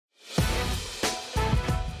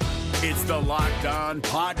It's the Locked On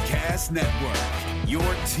Podcast Network, your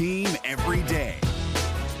team every day.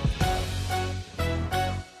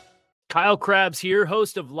 Kyle Krabs here,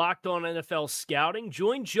 host of Locked On NFL Scouting.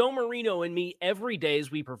 Join Joe Marino and me every day as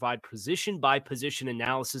we provide position-by-position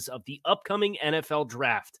analysis of the upcoming NFL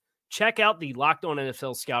Draft. Check out the Locked On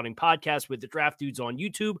NFL Scouting podcast with the Draft Dudes on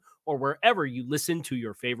YouTube or wherever you listen to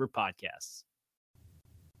your favorite podcasts.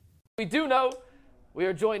 We do know we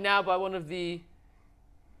are joined now by one of the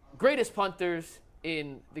greatest punters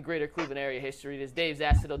in the greater Cleveland area history. It is Dave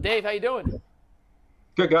Zastudil. Dave, how you doing?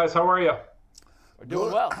 Good, guys. How are you? We're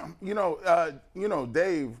doing well.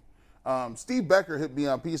 Dave, Steve Becker hit me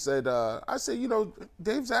up. He said, I said,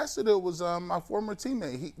 Dave Zastudil was my former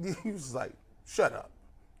teammate. He was like, shut up.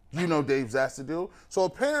 You know Dave Zastudil. So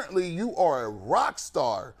apparently you are a rock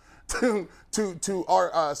star to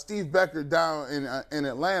our Steve Becker down in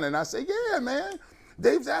Atlanta. And I said, yeah, man.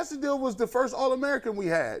 Dave Zastudil was the first All-American we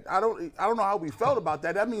had. I don't know how we felt about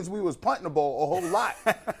that. That means we was punting the ball a whole lot.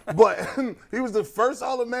 But he was the first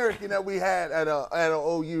All-American that we had at an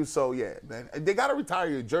OU. So, yeah, man. They got to retire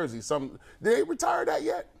your jersey. Did they retire that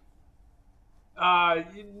yet?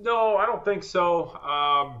 No, I don't think so.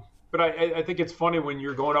 But I think it's funny when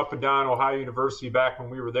you're going up and down Ohio University back when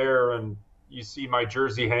we were there and you see my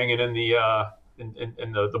jersey hanging in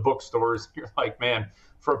the bookstores. You're like, man,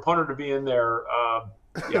 for a punter to be in there,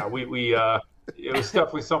 it was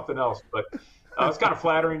definitely something else. But it's kind of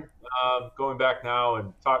flattering going back now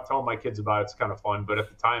and telling my kids about it. It's kind of fun. But at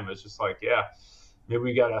the time, it's just like, yeah, maybe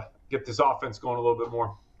we got to get this offense going a little bit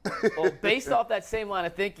more. Well, based off that same line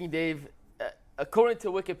of thinking, Dave, according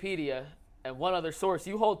to Wikipedia and one other source,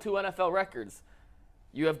 you hold two NFL records.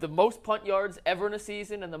 You have the most punt yards ever in a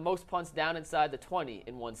season and the most punts down inside the 20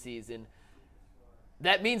 in one season.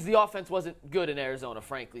 That means the offense wasn't good in Arizona,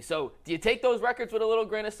 frankly. So do you take those records with a little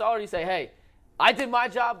grain of salt, or do you say, hey, I did my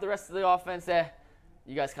job, the rest of the offense,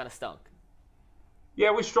 you guys kind of stunk?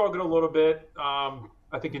 Yeah, we struggled a little bit, I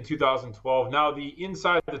think, in 2012. Now, the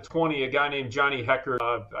inside the 20, a guy named Johnny Hecker,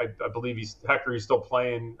 I believe he's still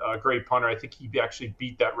playing, a great punter. I think he actually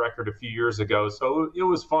beat that record a few years ago. So it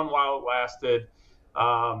was fun while it lasted.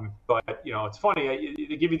 But, it's funny.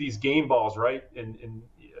 They give you these game balls, right? And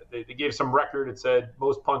they gave some record. It said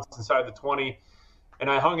most punts inside the 20. And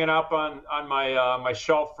I hung it up on my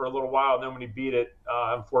shelf for a little while. And then when he beat it,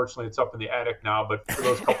 unfortunately, it's up in the attic now. But for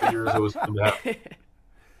those couple of years, it was fun to have.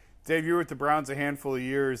 Dave, you were with the Browns a handful of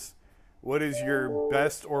years. What is your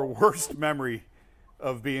best or worst memory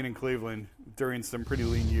of being in Cleveland during some pretty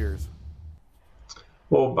lean years?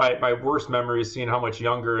 Well, my worst memory is seeing how much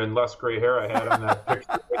younger and less gray hair I had on that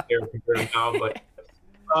picture right there compared to now. But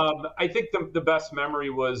I think the best memory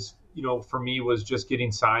was, for me, was just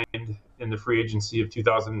getting signed in the free agency of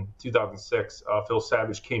 2006. Phil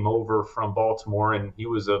Savage came over from Baltimore, and he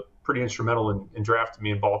was pretty instrumental in drafting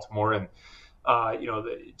me in Baltimore. And,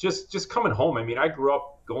 just coming home. I mean, I grew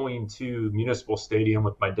up going to Municipal Stadium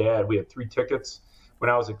with my dad. We had 3 tickets when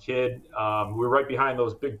I was a kid. We were right behind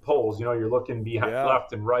those big poles. You're looking behind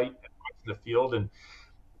left and right and watching the field. And,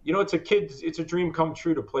 it's a dream come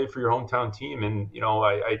true to play for your hometown team. And,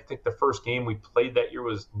 I think the first game we played that year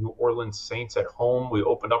was New Orleans Saints at home. We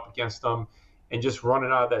opened up against them, and just running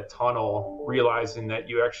out of that tunnel, realizing that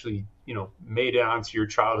you actually, made it onto your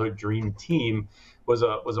childhood dream team was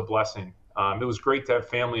a blessing. It was great to have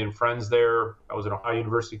family and friends there. I was an Ohio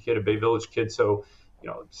University kid, a Bay Village kid. So,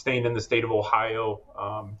 staying in the state of Ohio,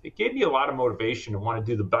 it gave me a lot of motivation to want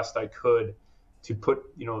to do the best I could to put,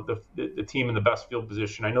 the team in the best field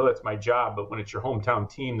position. I know that's my job, but when it's your hometown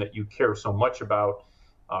team that you care so much about,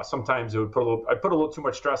 sometimes I put a little too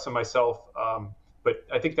much stress on myself. But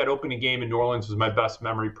I think that opening game in New Orleans was my best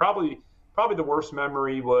memory. Probably the worst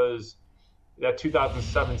memory was that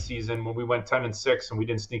 2007 season when we went 10-6 and we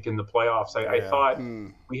didn't sneak in the playoffs. I thought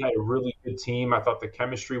we had a really good team. I thought the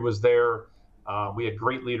chemistry was there. We had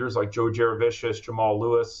great leaders like Joe Jaravicius, Jamal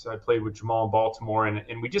Lewis. I played with Jamal in Baltimore,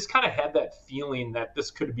 and we just kind of had that feeling that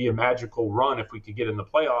this could be a magical run if we could get in the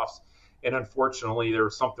playoffs. And unfortunately, there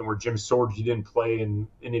was something where Jim Sorgi didn't play and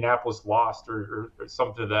Indianapolis lost or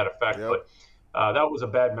something to that effect. Yep. But that was a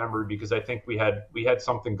bad memory because I think we had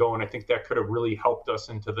something going. I think that could have really helped us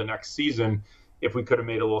into the next season if we could have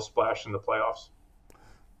made a little splash in the playoffs.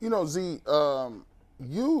 Z, a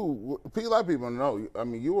lot of people know. I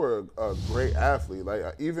mean, you were a great athlete.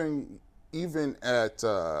 Like even at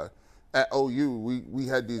OU, we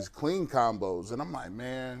had these clean combos, and I'm like,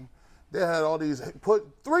 man, They had all these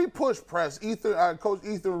three push press. Coach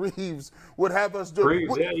Ethan Reeves would have us do.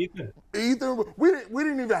 Ethan. We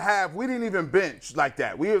didn't even bench like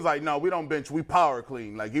that. We was like, no, we don't bench. We power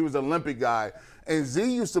clean. Like he was an Olympic guy, and Z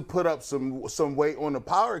used to put up some weight on the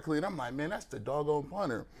power clean. I'm like, man, that's the doggone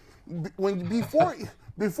punter.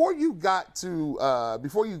 Before you got to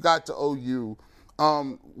OU.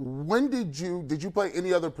 When did you play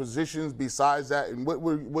any other positions besides that, and what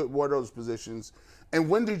were those positions? And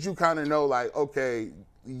when did you kind of know, like, okay,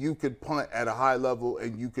 you could punt at a high level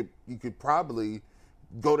and you could probably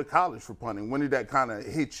go to college for punting? When did that kind of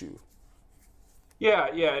hit you? Yeah,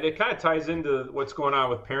 and it kind of ties into what's going on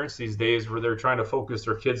with parents these days, where they're trying to focus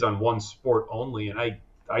their kids on one sport only, and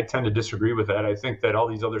I tend to disagree with that. I think that all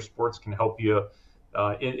these other sports can help you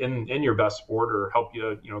in your best sport, or help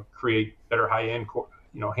you create better high-end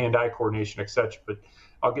hand-eye coordination, etc. But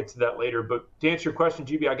I'll get to that later. But to answer your question,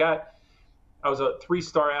 GB, I was a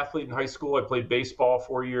 3-star athlete in high school. I played baseball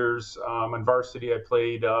 4 years. On varsity, I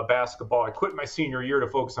played basketball. I quit my senior year to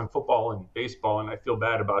focus on football and baseball, and I feel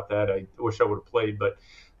bad about that. I wish I would have played. But,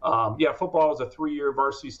 football was a 3-year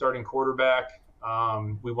varsity starting quarterback.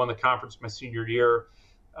 We won the conference my senior year.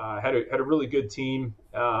 Had a really good team.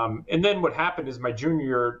 And then what happened is my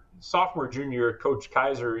sophomore, junior year, Coach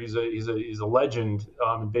Kaiser, he's a legend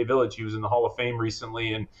in Bay Village. He was in the Hall of Fame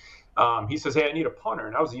recently. And he says, hey, I need a punter.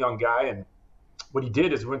 And I was a young guy, and what he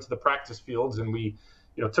did is we went to the practice fields and we,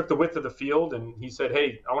 took the width of the field, and he said,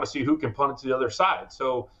 hey, I want to see who can punt it to the other side.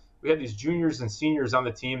 So we had these juniors and seniors on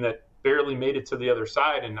the team that barely made it to the other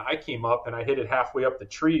side, and I came up and I hit it halfway up the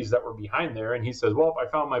trees that were behind there, and he says, well, I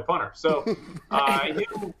found my punter. So I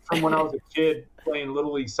knew from when I was a kid playing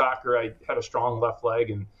Little League soccer, I had a strong left leg,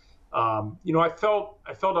 and I felt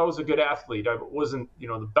I was a good athlete. I wasn't,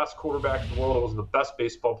 the best quarterback in the world. I wasn't the best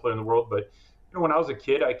baseball player in the world, but when I was a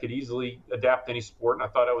kid, I could easily adapt any sport, and I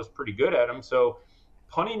thought I was pretty good at them. So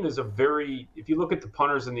punting is if you look at the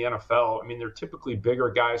punters in the NFL, I mean, they're typically bigger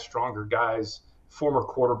guys, stronger guys, former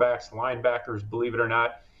quarterbacks, linebackers, believe it or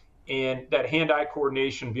not. And that hand-eye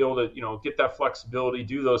coordination, be able to, get that flexibility,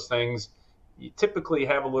 do those things, you typically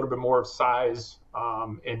have a little bit more of size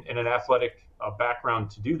and an athletic background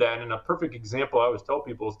to do that. And a perfect example I always tell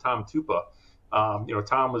people is Tom Tupa.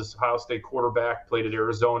 Tom was Ohio State quarterback, played at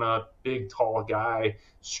Arizona, big, tall guy,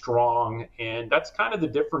 strong. And that's kind of the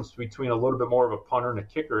difference between a little bit more of a punter and a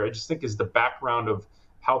kicker. I just think is the background of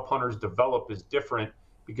how punters develop is different,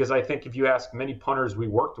 because I think if you ask many punters we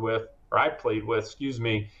worked with, or I played with,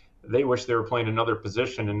 they wish they were playing another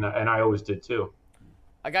position, and I always did too.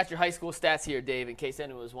 I got your high school stats here, Dave, in case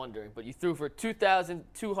anyone was wondering. But you threw for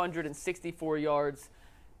 2,264 yards,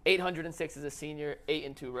 806 as a senior,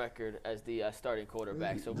 8-2 record as the starting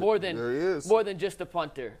quarterback. So more than just a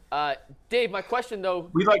punter. Dave, my question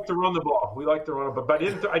though. We like to run the ball. But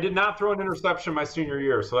I did not throw an interception my senior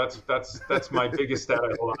year. So that's my biggest stat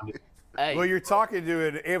I hold on to. Hey. Well, you're talking to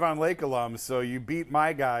an Avon Lake alum, so you beat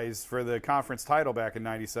my guys for the conference title back in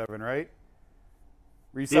 '97, right?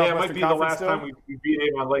 It might be the last time we beat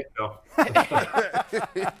Avon Lake, though.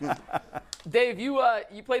 Dave, you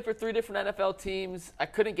played for 3 different NFL teams. I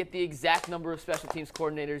couldn't get the exact number of special teams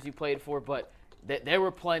coordinators you played for, but there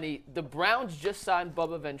were plenty. The Browns just signed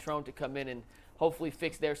Bubba Ventrone to come in and hopefully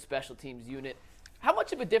fix their special teams unit. How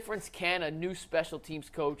much of a difference can a new special teams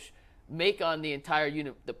coach make on the entire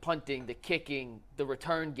unit, the punting, the kicking, the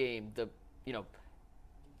return game,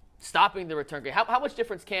 stopping the return game? How much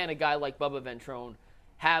difference can a guy like Bubba Ventrone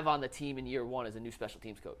have on the team in year one as a new special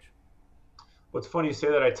teams coach? Well, it's funny you say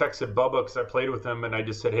that. I texted Bubba because I played with him, and I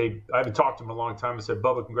just said, hey, I haven't talked to him in a long time. I said,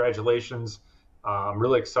 Bubba, congratulations. I'm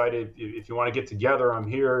really excited. If you want to get together, I'm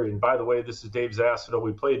here. And by the way, this is Dave Zastudil.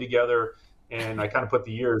 We played together, and I kind of put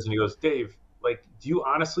the years. And he goes, Dave, do you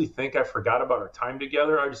honestly think I forgot about our time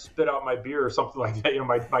together? I just spit out my beer or something like that,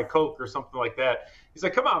 my Coke or something like that. He's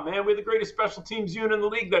like, come on, man, we had the greatest special teams unit in the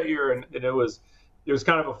league that year. And it was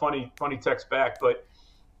kind of a funny text back. But,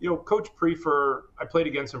 Coach Prefer, I played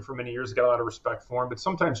against him for many years, got a lot of respect for him, but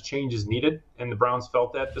sometimes change is needed, and the Browns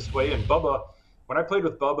felt that this way. And Bubba, when I played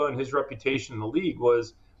with Bubba, and his reputation in the league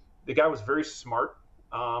was the guy was very smart.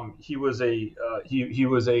 He was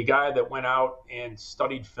a guy that went out and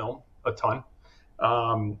studied film a ton.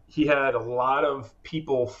 He had a lot of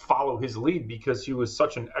people follow his lead because he was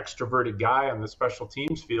such an extroverted guy on the special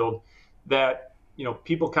teams field that,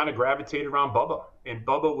 people kind of gravitated around Bubba. And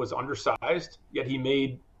Bubba was undersized, yet he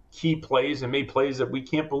made key plays and made plays that we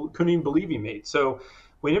couldn't even believe he made. So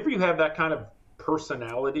whenever you have that kind of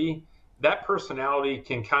personality, that personality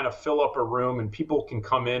can kind of fill up a room, and people can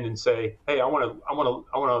come in and say, hey, I want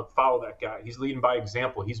to follow that guy. He's leading by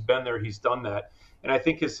example. He's been there. He's done that. And I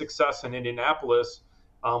think his success in Indianapolis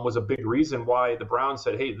was a big reason why the Browns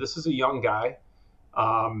said, hey, this is a young guy.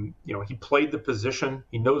 He played the position.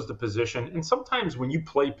 He knows the position. And sometimes when you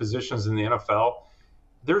play positions in the NFL,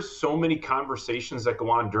 there's so many conversations that go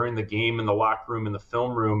on during the game in the locker room, in the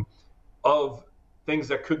film room, of things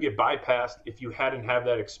that could get bypassed if you hadn't had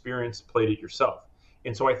that experience, played it yourself.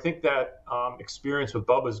 And so I think that experience with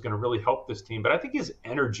Bubba is going to really help this team. But I think his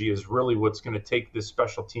energy is really what's going to take this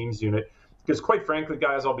special teams unit. Because quite frankly,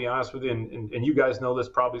 guys, I'll be honest with you, and you guys know this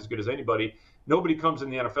probably as good as anybody, nobody comes in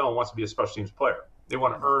the NFL and wants to be a special teams player. They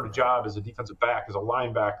want to earn a job as a defensive back, as a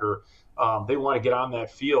linebacker. They want to get on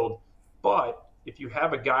that field. But if you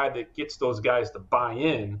have a guy that gets those guys to buy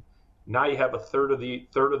in, now you have a third of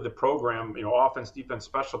the program, offense, defense,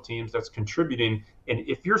 special teams that's contributing. And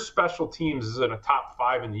if your special teams is in a top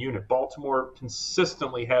 5 in the unit, Baltimore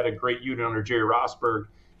consistently had a great unit under Jerry Rosburg.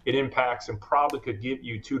 It impacts and probably could give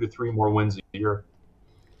you 2 to 3 more wins a year.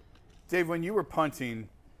 Dave, when you were punting,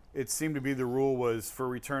 it seemed to be the rule was for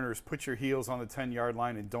returners, put your heels on the 10-yard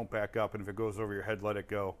line and don't back up. And if it goes over your head, let it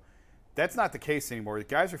go. That's not the case anymore. The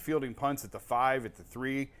guys are fielding punts at the 5, at the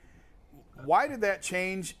 3. Why did that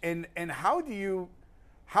change? And how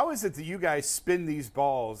is it that you guys spin these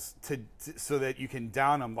balls so that you can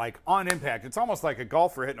down them like on impact? It's almost like a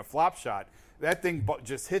golfer hitting a flop shot. That thing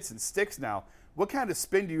just hits and sticks now. What kind of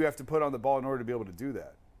spin do you have to put on the ball in order to be able to do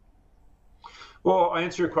that? Well, I'll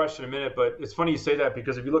answer your question in a minute, but it's funny you say that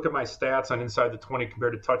because if you look at my stats on inside the 20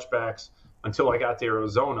 compared to touchbacks, until I got to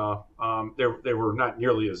Arizona, they were not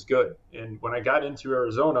nearly as good. And when I got into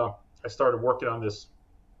Arizona, I started working on this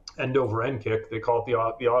end-over-end kick. They call it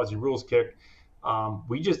the Aussie rules kick.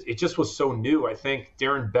 It just was so new. I think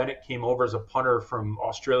Darren Bennett came over as a punter from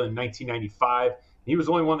Australia in 1995. He was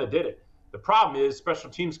the only one that did it. The problem is special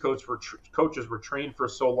teams coaches were trained for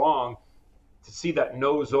so long to see that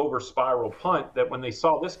nose-over spiral punt that when they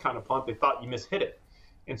saw this kind of punt, they thought you mishit it.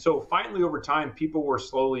 And so finally, over time, people were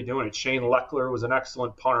slowly doing it. Shane Leckler was an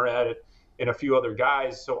excellent punter at it, and a few other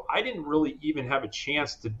guys. So I didn't really even have a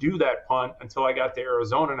chance to do that punt until I got to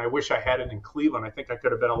Arizona, and I wish I had it in Cleveland. I think I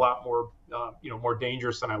could have been a lot more, more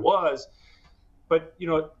dangerous than I was. But,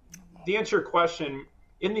 to answer your question,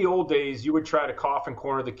 in the old days, you would try to coffin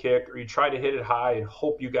corner the kick, or you try to hit it high and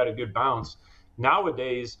hope you got a good bounce.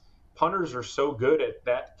 Nowadays, punters are so good at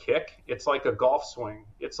that kick. It's like a golf swing.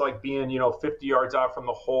 It's like being, 50 yards out from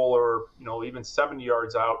the hole or, even 70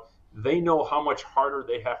 yards out. They know how much harder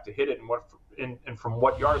they have to hit it and from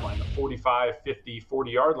what yard line, the 45, 50,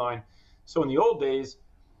 40-yard line. So in the old days,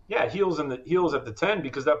 heels at the 10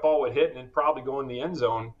 because that ball would hit and it'd probably go in the end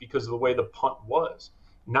zone because of the way the punt was.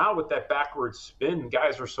 Now with that backward spin,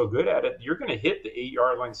 guys are so good at it, you're going to hit the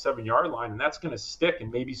 8-yard line, 7-yard line, and that's going to stick and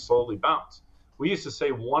maybe slowly bounce. We used to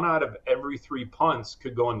say 1 out of every 3 punts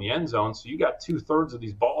could go in the end zone. So you got 2/3 of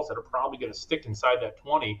these balls that are probably going to stick inside that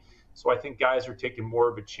 20. So I think guys are taking more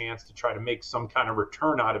of a chance to try to make some kind of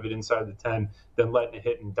return out of it inside the 10 than letting it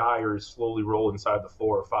hit and die or slowly roll inside the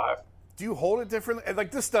 4 or 5. Do you hold it differently? Like,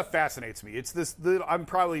 this stuff fascinates me. It's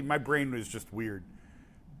my brain was just weird.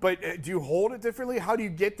 But do you hold it differently? How do you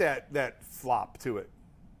get that flop to it?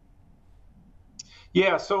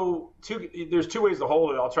 Yeah, so there's 2 ways to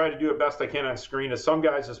hold it. I'll try to do it best I can on screen. Is some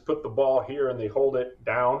guys just put the ball here and they hold it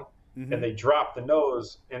down and they drop the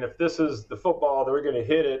nose. And if this is the football, they're going to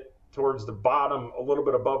hit it towards the bottom, a little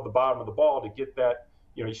bit above the bottom of the ball to get that.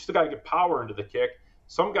 You still got to get power into the kick.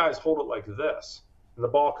 Some guys hold it like this, and the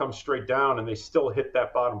ball comes straight down, and they still hit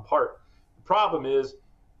that bottom part. The problem is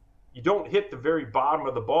you don't hit the very bottom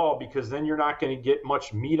of the ball because then you're not going to get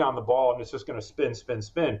much meat on the ball, and it's just going to spin, spin,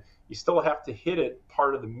 spin. You still have to hit it,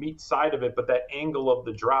 part of the meat side of it, but that angle of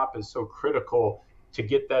the drop is so critical to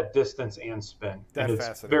get that distance and spin. And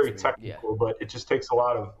it's very technical, but it just takes a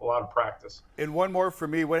lot of practice. And one more for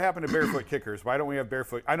me, what happened to barefoot kickers? Why don't we have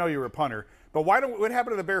barefoot? I know you were a punter, but what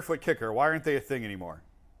happened to the barefoot kicker? Why aren't they a thing anymore?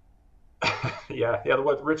 Yeah.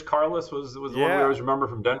 What Rich Carlos was the one we always remember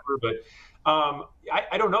from Denver, but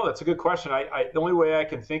I don't know. That's a good question. The only way I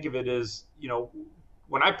can think of it is,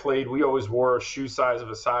 when I played, we always wore a shoe size of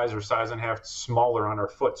a size or size and a half smaller on our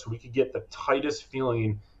foot so we could get the tightest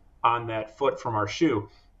feeling on that foot from our shoe.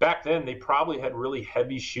 Back then, they probably had really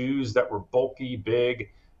heavy shoes that were bulky,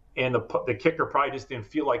 big, and the kicker probably just didn't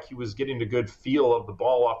feel like he was getting a good feel of the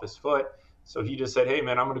ball off his foot. So he just said, hey,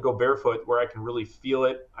 man, I'm going to go barefoot where I can really feel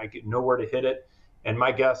it. I know where to hit it. And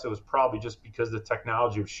my guess, it was probably just because the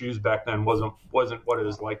technology of shoes back then wasn't what it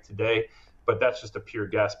is like today. But that's just a pure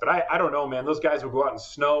guess. But I don't know, man. Those guys would go out in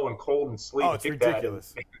snow and cold and sleet. Oh, it's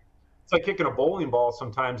ridiculous. It's like kicking a bowling ball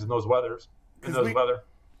sometimes in those weather.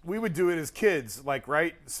 we would do it as kids, like,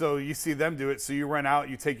 right? So you see them do it, so you run out,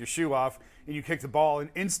 you take your shoe off, and you kick the ball, and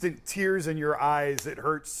instant tears in your eyes. It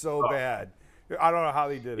hurts so bad. I don't know how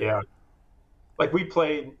they did it. Yeah. Like we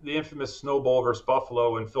played the infamous Snow Bowl versus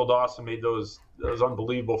Buffalo, and Phil Dawson made those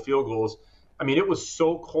unbelievable field goals. I mean, it was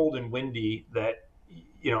so cold and windy that,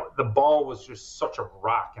 the ball was just such a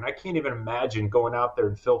rock. And I can't even imagine going out there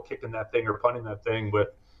and Phil kicking that thing or punting that thing with,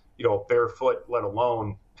 barefoot, let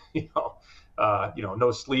alone,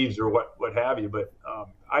 no sleeves or what have you. But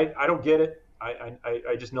I don't get it.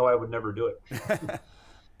 I just know I would never do it.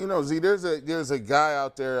 Z, there's a guy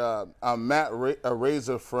out there, Matt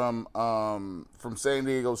Razor from San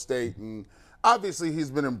Diego State, and obviously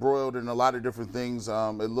he's been embroiled in a lot of different things.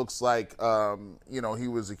 It looks like he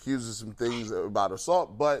was accused of some things about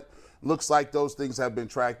assault, but looks like those things have been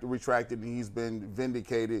retracted, and he's been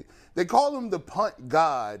vindicated. They call him the punt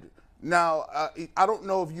god. Now, I don't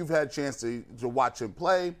know if you've had a chance to watch him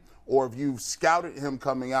play or if you've scouted him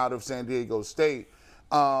coming out of San Diego State.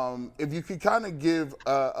 If you could kind of give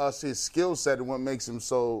us his skill set and what makes him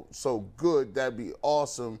so good, that'd be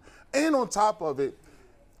awesome. And on top of it,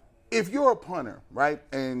 if you're a punter, right,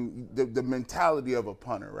 and the mentality of a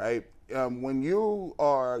punter, right, when you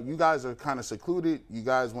guys are kind of secluded, you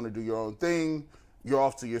guys want to do your own thing, you're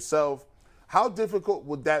off to yourself. How difficult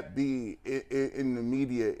would that be in the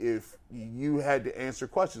media if you had to answer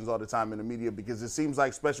questions all the time in the media? Because it seems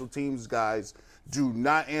like special teams guys do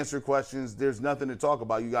not answer questions. There's nothing to talk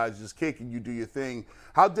about. You guys just kick and you do your thing.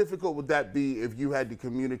 How difficult would that be if you had to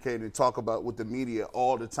communicate and talk about with the media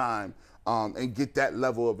all the time and get that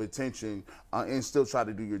level of attention and still try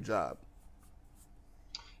to do your job?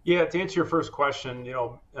 Yeah, to answer your first question,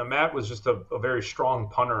 Matt was just a very strong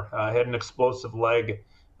punter. Had an explosive leg.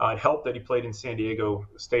 It helped that he played in San Diego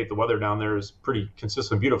State. The weather down there is pretty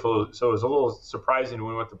consistent, beautiful. So it was a little surprising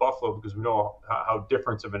when we went to Buffalo because we know how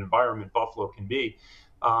different of an environment Buffalo can be.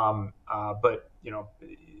 But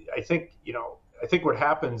I think what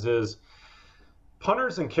happens is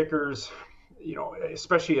punters and kickers,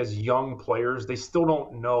 especially as young players, they still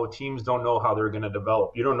don't know. Teams don't know how they're going to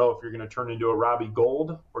develop. You don't know if you're going to turn into a Robbie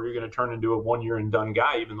Gould or you're going to turn into a 1-year-and-done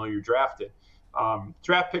guy, even though you're drafted.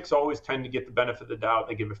 Draft picks always tend to get the benefit of the doubt.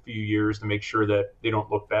 They give a few years to make sure that they don't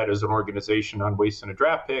look bad as an organization on wasting a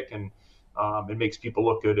draft pick, and it makes people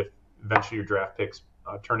look good if eventually your draft picks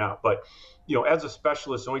turn out. But as a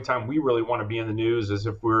specialist, the only time we really want to be in the news is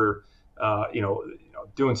if we're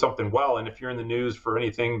doing something well. And if you're in the news for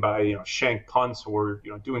anything by shank punts or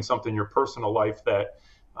doing something in your personal life that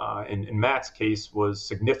in Matt's case was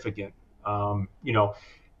significant,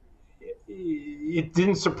 it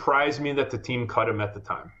didn't surprise me that the team cut him at the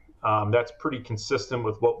time. That's pretty consistent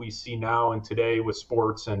with what we see now and today with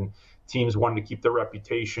sports and teams wanting to keep their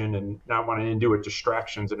reputation and not wanting to do it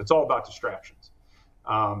distractions. And it's all about distractions.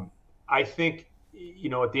 I think,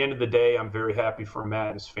 at the end of the day, I'm very happy for Matt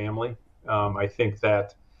and his family. I think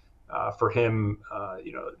that for him,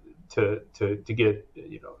 to get,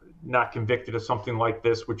 not convicted of something like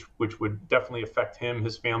this, which would definitely affect him,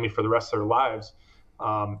 his family for the rest of their lives,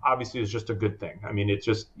 obviously is just a good thing. I mean, it's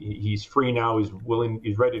just, he's free now.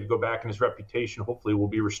 He's ready to go back, and his reputation hopefully will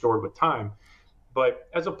be restored with time. But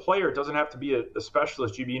as a player, it doesn't have to be a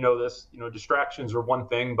specialist. GB, this, distractions are one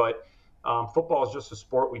thing, but football is just a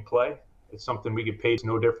sport we play. It's something we get paid. It's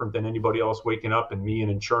no different than anybody else waking up, and me in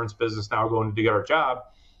insurance business now going to do our job.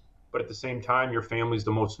 But at the same time, your family's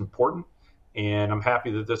the most important. And I'm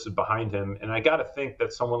happy that this is behind him. And I got to think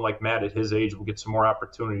that someone like Matt at his age will get some more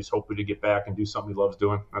opportunities, hopefully, to get back and do something he loves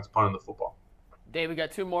doing. That's punting the football. Dave, we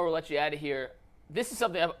got two more. We'll let you out of here. This is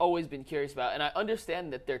something I've always been curious about, and I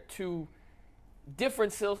understand that they're two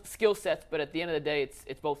different skill sets, but at the end of the day,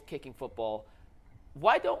 it's both kicking football.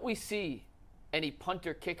 Why don't we see any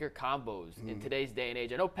punter-kicker combos in today's day and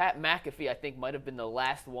age? I know Pat McAfee, I think, might have been the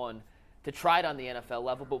last one to try it on the NFL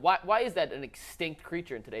level, but why is that an extinct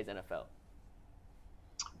creature in today's NFL?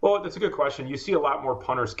 Well, that's a good question. You see a lot more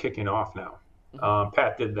punters kicking off now.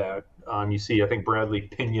 Pat did that. You see, I think Bradley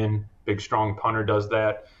Pinion, big, strong punter, does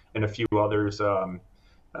that, and a few others.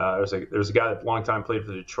 There's a guy that a long time played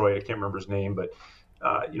for Detroit. I can't remember his name, but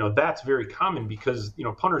that's very common because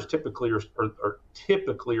punters typically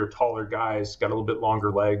are taller guys, got a little bit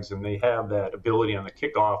longer legs, and they have that ability on the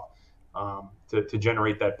kickoff to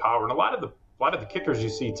generate that power. And a lot of the kickers you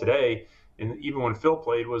see today, and even when Phil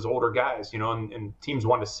played, was older guys, and teams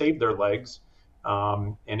want to save their legs.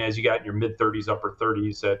 And as you got in your mid-30s, upper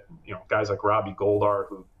 30s, that guys like Robbie Gould are,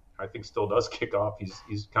 who I think still does kick off.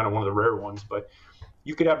 He's kind of one of the rare ones, but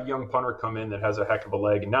you could have a young punter come in that has a heck of a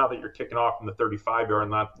leg, and now that you're kicking off from the 35-yard,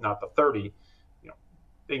 not the 30,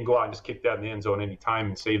 they can go out and just kick that in the end zone any time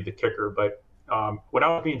and save the kicker. But when I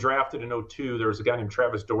was being drafted in 2002, there was a guy named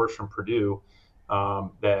Travis Dorsch from Purdue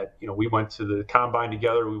that, we went to the combine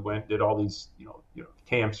together. We did all these,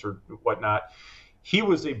 camps or whatnot. He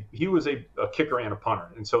was a kicker and a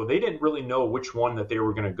punter. And so they didn't really know which one that they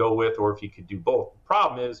were going to go with or if you could do both. The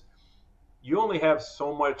problem is you only have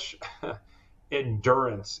so much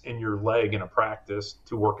endurance in your leg in a practice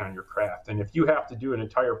to work on your craft. And if you have to do an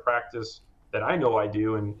entire practice that I know I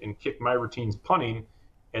do and kick my routines punting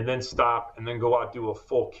and then stop and then go out do a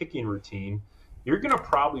full kicking routine, you're going to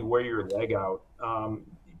probably wear your leg out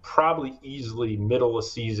probably easily middle of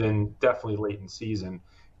season, definitely late in season.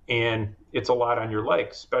 And it's a lot on your leg,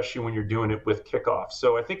 especially when you're doing it with kickoff.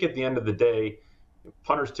 So I think at the end of the day,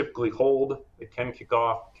 punters typically hold. They can kick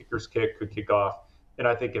off. Kickers could kick off. And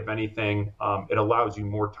I think if anything, it allows you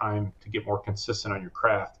more time to get more consistent on your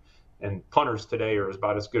craft. And punters today are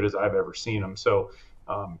about as good as I've ever seen them. So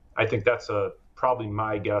I think that's probably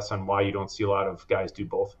my guess on why you don't see a lot of guys do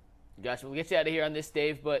both. Gotcha. We'll get you out of here on this,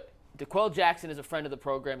 Dave. But DeQuell Jackson is a friend of the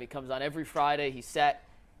program. He comes on every Friday. He sat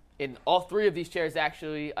in all three of these chairs,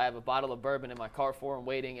 actually. I have a bottle of bourbon in my car for him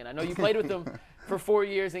waiting. And I know you played with him for 4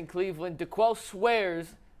 years in Cleveland. DeQuell swears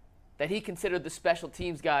that he considered the special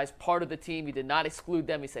teams guys part of the team. He did not exclude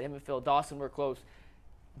them. He said him and Phil Dawson were close.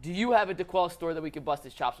 Do you have a DeQuell story that we could bust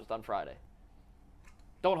his chops with on Friday?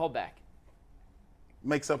 Don't hold back.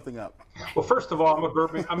 Make something up. Well, first of all, I'm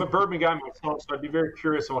a bourbon guy myself, so I'd be very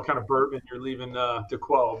curious on what kind of bourbon you're leaving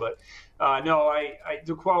DeQuell. But no,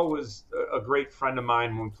 DeQuell was a great friend of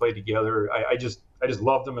mine when we played together. I just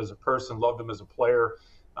loved him as a person, loved him as a player.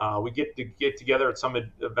 We get together at some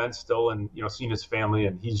events still, and seeing his family,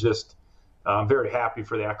 and he's just very happy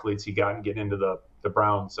for the accolades he got and getting into the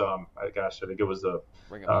Browns. I think it was the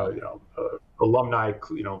alumni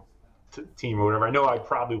team or whatever. I know I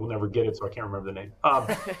probably will never get it, so I can't remember the name.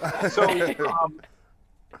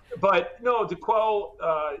 But no, DeQuell,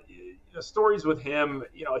 stories with him,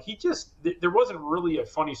 there wasn't really a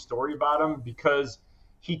funny story about him because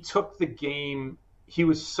he took the game. He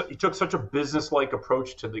took such a business-like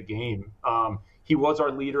approach to the game. He was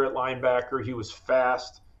our leader at linebacker. He was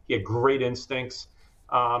fast. He had great instincts.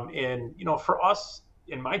 And for us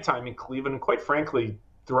in my time in Cleveland, and quite frankly,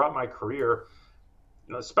 throughout my career,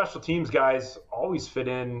 special teams guys always fit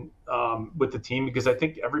in with the team because I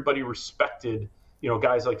think everybody respected,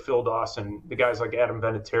 guys like Phil Dawson, the guys like Adam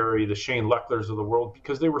Vinatieri, the Shane Lechlers of the world,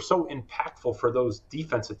 because they were so impactful for those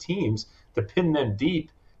defensive teams to pin them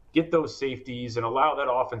deep, get those safeties, and allow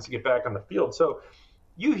that offense to get back on the field. So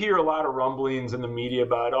you hear a lot of rumblings in the media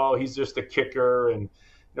about, oh, he's just a kicker, and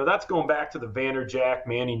that's going back to the Vanderjack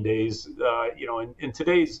Manning days. In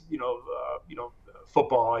today's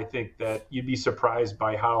football, I think that you'd be surprised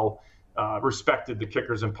by how respected the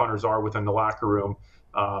kickers and punters are within the locker room.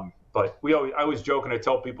 But I always joke and I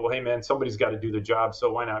tell people, hey man, somebody's got to do the job,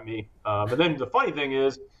 so why not me? But then the funny thing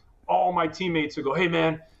is, all my teammates will go, hey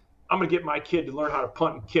man, I'm going to get my kid to learn how to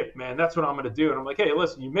punt and kick, man. That's what I'm going to do. And I'm like, hey,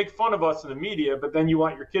 listen, you make fun of us in the media, but then you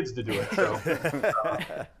want your kids to do it. So,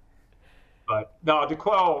 but no,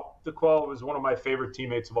 DeQuell was one of my favorite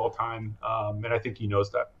teammates of all time, and I think he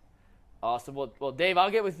knows that. Awesome. Well, Dave,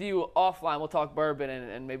 I'll get with you offline. We'll talk bourbon,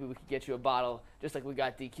 and maybe we can get you a bottle just like we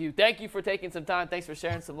got DQ. Thank you for taking some time. Thanks for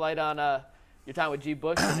sharing some light on your time with G.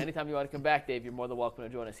 Bush. And anytime you want to come back, Dave, you're more than welcome to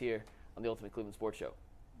join us here on the Ultimate Cleveland Sports Show.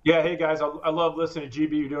 Yeah, hey, guys, I love listening to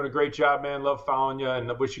GB. You're doing a great job, man. Love following you, and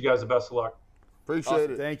I wish you guys the best of luck. Appreciate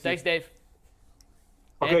it. Thank you. Thanks, Dave.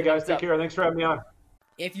 Okay, guys, take care. Thanks for having me on.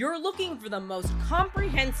 If you're looking for the most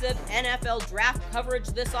comprehensive NFL draft coverage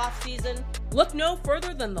this offseason, look no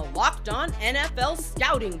further than the Locked On NFL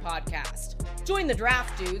Scouting Podcast. Join the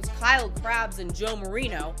draft dudes, Kyle Krabs and Joe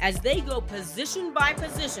Marino, as they go position by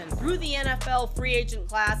position through the NFL free agent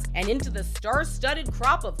class and into the star-studded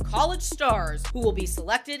crop of college stars who will be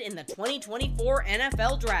selected in the 2024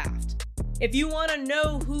 NFL Draft. If you want to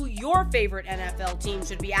know who your favorite NFL team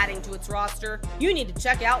should be adding to its roster, you need to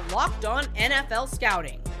check out Locked On NFL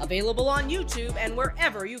Scouting, available on YouTube and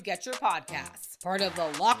wherever you get your podcasts. Part of the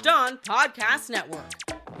Locked On Podcast Network,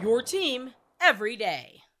 your team every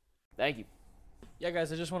day. Thank you. Yeah,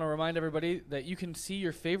 guys, I just want to remind everybody that you can see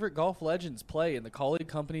your favorite golf legends play in the Colleague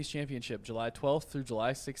Companies Championship, July 12th through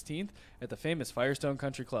July 16th at the famous Firestone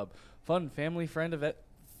Country Club. Fun,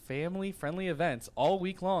 family-friendly events all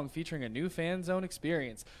week long featuring a new fan zone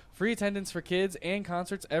experience. Free attendance for kids and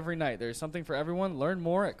concerts every night. There's something for everyone. Learn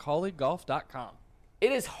more at colleaguegolf.com.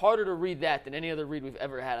 It is harder to read that than any other read we've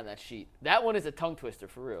ever had on that sheet. That one is a tongue twister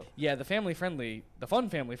for real. Yeah, the family-friendly, the fun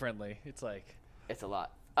family-friendly. It's like... It's a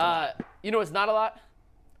lot. It's not a lot?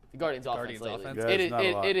 The Guardians offense lately.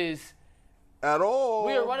 Yeah, it is At all.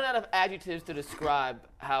 We are running out of adjectives to describe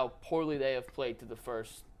how poorly they have played through the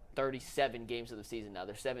first 37 games of the season now.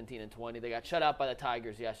 They're 17-20. They got shut out by the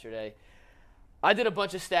Tigers yesterday. I did a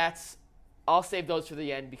bunch of stats. I'll save those for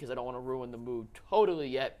the end because I don't want to ruin the mood totally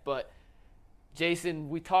yet. But, Jason,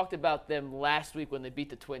 we talked about them last week when they beat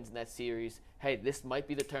the Twins in that series. Hey, this might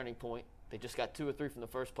be the turning point. They just got 2 of 3 from the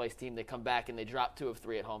first-place team. They come back and they drop 2 of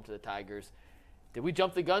 3 at home to the Tigers. Did we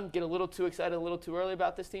jump the gun, get a little too excited a little too early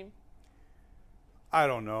about this team? I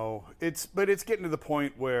don't know. But it's getting to the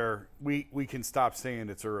point where we can stop saying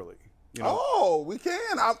it's early. You know? Oh, we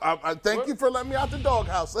can. I thank you for letting me out the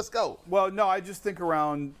doghouse. Let's go. Well, no, I just think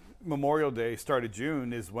around Memorial Day, start of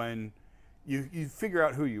June, is when you figure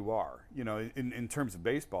out who you are, you know, in terms of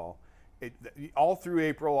baseball. All through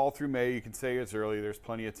April, all through May, you can say it's early. There's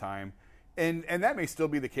plenty of time. And that may still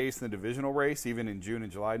be the case in the divisional race, even in June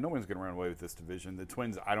and July. No one's going to run away with this division. The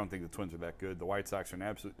Twins, I don't think the Twins are that good. The White Sox are an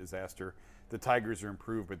absolute disaster. The Tigers are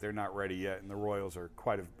improved, but they're not ready yet, and the Royals are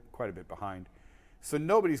quite a bit behind. So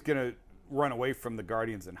nobody's going to run away from the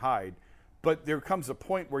Guardians and hide. But there comes a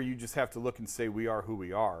point where you just have to look and say we are who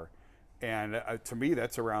we are. And to me,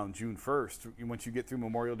 that's around June 1st. Once you get through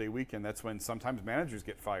Memorial Day weekend, that's when sometimes managers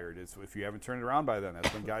get fired. If you haven't turned it around by then,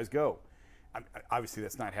 that's when guys go. Obviously,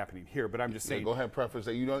 that's not happening here, but I'm just saying. Go ahead and preface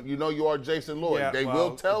that. You know you are Jason Lloyd. Yeah, they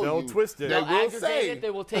will tell they'll you. Twist it. They will aggregate say. it. They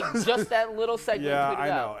will take just that little segment Yeah, and tweet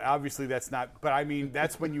it I out. know. Obviously, that's not. But I mean,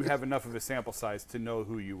 that's when you have enough of a sample size to know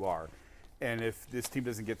who you are. And if this team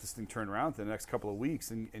doesn't get this thing turned around in the next couple of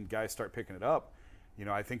weeks, and guys start picking it up, you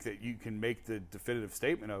know, I think that you can make the definitive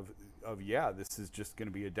statement of yeah, this is just going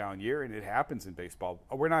to be a down year, and it happens in baseball.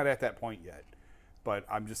 We're not at that point yet, but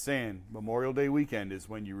I'm just saying Memorial Day weekend is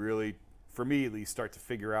when you really, for me at least, start to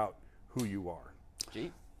figure out who you are.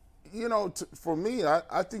 Gee. You know, for me,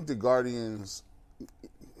 I think the Guardians,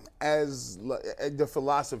 as the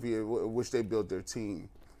philosophy of which they built their team,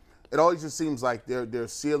 it always just seems like their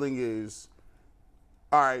ceiling is,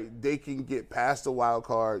 all right, they can get past the wild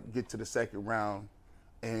card, get to the second round,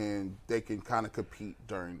 and they can kind of compete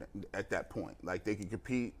at that point. Like, they can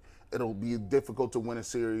compete. It'll be difficult to win a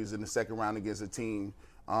series in the second round against a team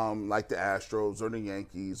like the Astros or the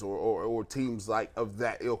Yankees or teams like of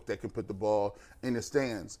that ilk that can put the ball in the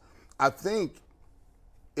stands. I think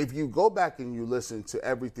if you go back and you listen to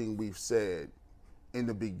everything we've said in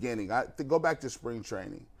the beginning, go back to spring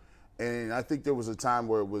training. And I think there was a time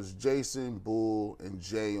where it was Jason, Bull, and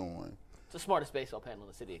Jay on. It's the smartest baseball panel in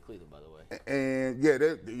the city of Cleveland, by the way. And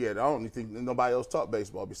I don't think nobody else taught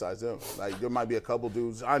baseball besides them. Like, there might be a couple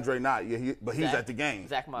dudes. Andre not, but he's at the game.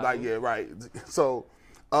 Zach Miles. Like, yeah, right. So,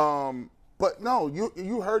 but no,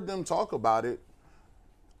 you heard them talk about it.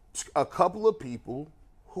 A couple of people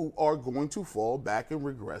who are going to fall back and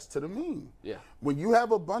regress to the mean. Yeah. When you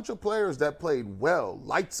have a bunch of players that played well,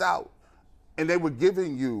 lights out, and they were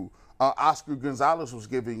giving you. Oscar Gonzalez was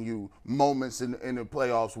giving you moments in the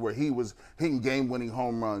playoffs where he was hitting game-winning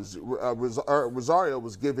home runs. Rosario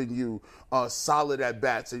was giving you solid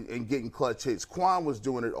at-bats and getting clutch hits. Quan was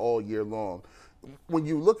doing it all year long. When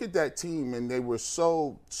you look at that team and they were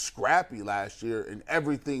so scrappy last year and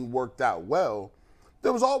everything worked out well,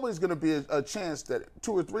 there was always going to be a chance that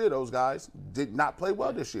 2 or 3 of those guys did not play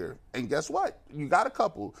well this year. And guess what? You got a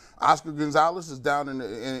couple. Oscar Gonzalez is down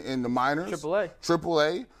in the minors.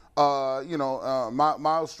 AAA.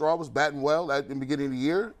 Miles Straw was batting well at the beginning of the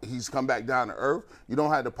year. He's come back down to earth. You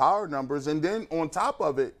don't have the power numbers. And then on top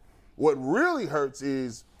of it, what really hurts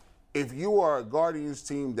is if you are a Guardians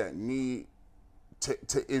team that need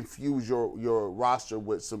to infuse your roster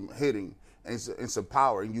with some hitting and some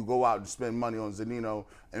power, and you go out and spend money on Zunino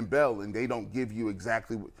and Bell, and they don't give you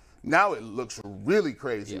exactly what. Now it looks really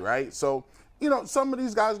crazy, right? So, some of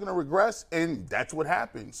these guys are going to regress, and that's what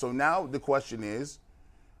happened. So now the question is,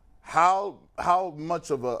 how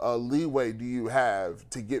much of a leeway do you have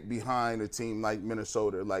to get behind a team like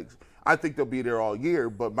Minnesota? Like, I think they'll be there all year,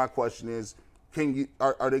 but my question is,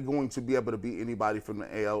 are they going to be able to beat anybody from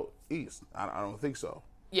the AL East? I don't think so.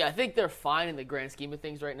 Yeah, I think they're fine in the grand scheme of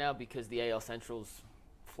things right now because the AL Central's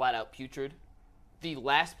flat out putrid. The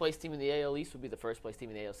last place team in the AL East would be the first place team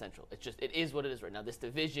in the AL Central. It is what it is right now. This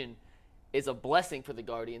division is a blessing for the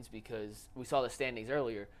Guardians because we saw the standings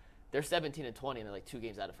earlier. They're 17-20 and they're like 2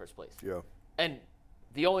 games out of first place. Yeah. And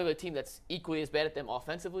the only other team that's equally as bad at them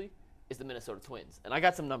offensively is the Minnesota Twins. And I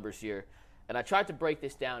got some numbers here, and I tried to break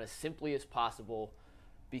this down as simply as possible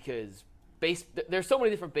because there's so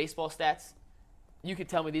many different baseball stats. You could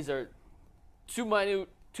tell me these are too minute,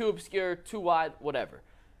 too obscure, too wide, whatever.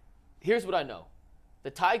 Here's what I know.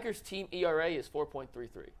 The Tigers' team ERA is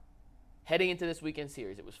 4.33. Heading into this weekend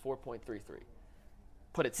series, it was 4.33.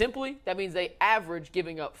 Put it simply, that means they average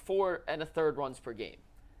giving up 4 1/3 runs per game.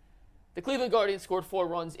 The Cleveland Guardians scored 4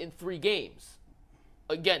 runs in 3 games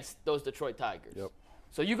against those Detroit Tigers. Yep.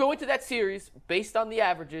 So you go into that series based on the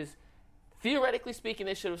averages. Theoretically speaking,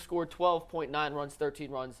 they should have scored 12.9 runs,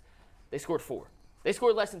 13 runs. They scored 4. They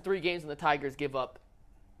scored less than 3 games, and the Tigers give up,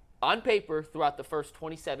 on paper, throughout the first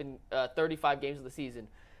 35 games of the season,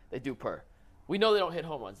 they do per. We know they don't hit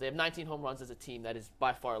home runs. They have 19 home runs as a team. That is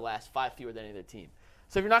by far last, 5 fewer than any other team.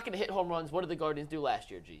 So if you're not going to hit home runs, what did the Guardians do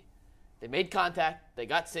last year, G? They made contact. They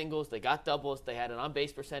got singles. They got doubles. They had an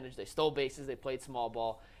on-base percentage. They stole bases. They played small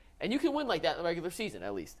ball. And you can win like that in the regular season,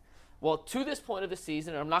 at least. Well, to this point of the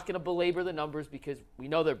season, and I'm not going to belabor the numbers because we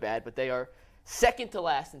know they're bad, but they are second to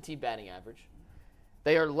last in team batting average.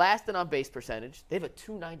 They are last in on-base percentage. They have a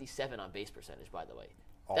 .297 on-base percentage, by the way.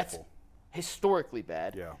 Awful. That's historically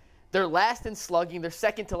bad. Yeah. They're last in slugging. They're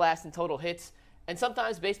second to last in total hits. And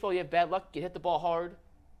sometimes baseball, you have bad luck. You hit the ball hard.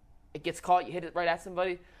 It gets caught. You hit it right at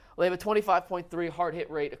somebody. Well, they have a 25.3 hard hit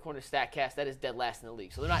rate according to StatCast. That is dead last in the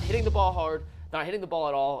league. So they're not hitting the ball hard. They're not hitting the ball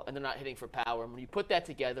at all. And they're not hitting for power. And when you put that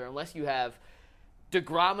together, unless you have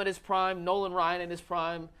DeGrom in his prime, Nolan Ryan in his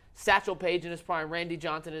prime, Satchel Paige in his prime, Randy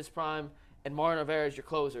Johnson in his prime, and Mario Rivera as your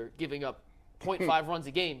closer, giving up 0.5 runs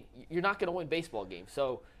a game, you're not going to win baseball games.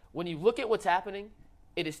 So when you look at what's happening,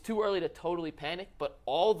 it is too early to totally panic, but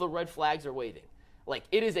all the red flags are waving. Like,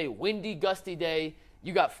 it is a windy, gusty day.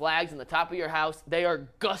 You got flags on the top of your house. They are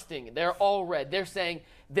gusting. They're all red. They're saying,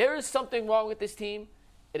 there is something wrong with this team.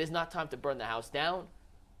 It is not time to burn the house down.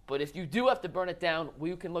 But if you do have to burn it down,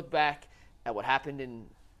 we can look back at what happened in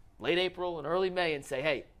late April and early May and say,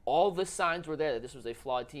 hey, all the signs were there that this was a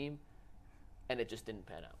flawed team, and it just didn't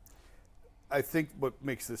pan out. I think what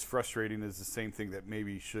makes this frustrating is the same thing that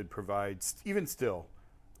maybe should provide, even still,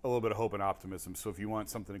 a little bit of hope and optimism. So if you want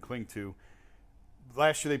something to cling to,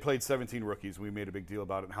 last year they played 17 rookies. We made a big deal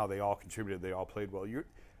about it and how they all contributed. They all played well.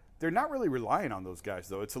 They're not really relying on those guys,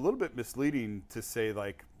 though. It's a little bit misleading to say,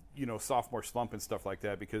 like, sophomore slump and stuff like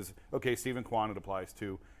that because, okay, Stephen Kwan it applies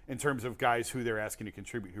to in terms of guys who they're asking to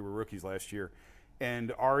contribute who were rookies last year.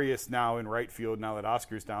 And Arias now in right field, now that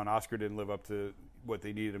Oscar's down, Oscar didn't live up to what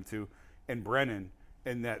they needed him to. And Brennan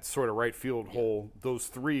in that sort of right field hole, those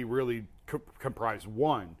 3 really comprise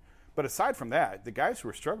 1. But aside from that, the guys who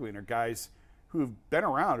are struggling are guys who have been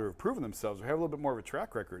around or have proven themselves or have a little bit more of a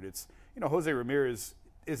track record. It's, Jose Ramirez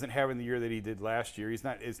isn't having the year that he did last year. He's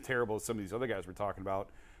not as terrible as some of these other guys we're talking about.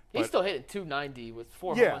 He's still hitting .290 with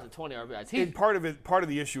 4 home runs and 20 RBIs. And part of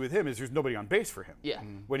the issue with him is there's nobody on base for him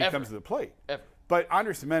when he comes to the plate. Ever. But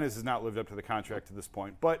Andres Gimenez has not lived up to the contract to this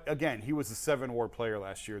point. But, again, he was a 7-WAR player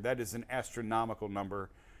last year. That is an astronomical number.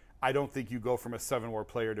 I don't think you go from a 7-WAR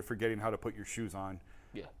player to forgetting how to put your shoes on.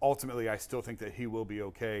 Yeah. Ultimately, I still think that he will be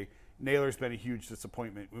okay. Naylor's been a huge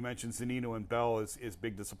disappointment. We mentioned Zunino and Bell as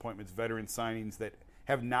big disappointments, veteran signings that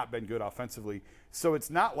have not been good offensively. So it's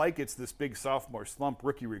not like it's this big sophomore slump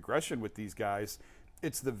rookie regression with these guys.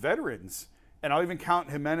 It's the veterans. And I'll even count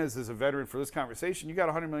Jimenez as a veteran for this conversation. You got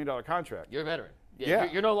a $100 million contract. You're a veteran.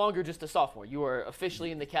 You're no longer just a sophomore. You are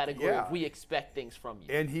officially in the category of we expect things from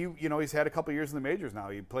you. And he's had a couple years in the majors now.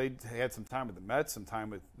 He had some time with the Mets, some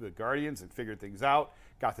time with the Guardians and figured things out,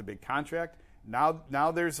 got the big contract.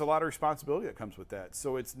 Now there's a lot of responsibility that comes with that.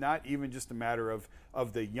 So it's not even just a matter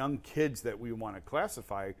of the young kids that we want to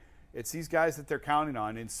classify. It's these guys that they're counting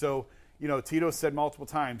on. And so, Tito said multiple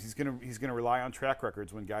times he's gonna rely on track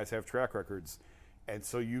records when guys have track records. And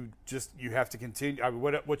so you have to continue. I mean,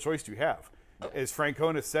 what choice do you have? As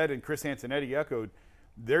Francona said and Chris Antonetti echoed,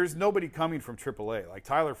 there's nobody coming from AAA. Like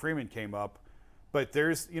Tyler Freeman came up, but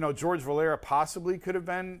there's, George Valera possibly could have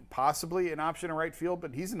been an option in right field,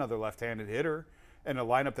 but he's another left-handed hitter in a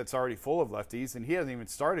lineup that's already full of lefties, and he hasn't even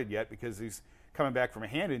started yet because he's coming back from a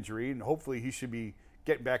hand injury, and hopefully he should be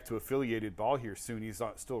getting back to affiliated ball here soon. He's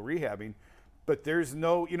still rehabbing. But there's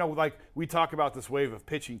no, like we talk about this wave of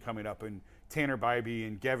pitching coming up and Tanner Bybee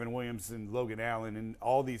and Gavin Williams and Logan Allen and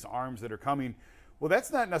all these arms that are coming. Well,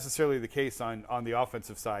 that's not necessarily the case on the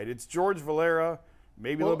offensive side. It's George Valera,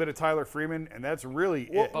 maybe a little bit of Tyler Freeman, and that's really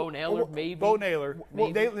it. Bo Naylor, maybe. Bo Naylor.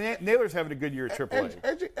 Naylor's having a good year at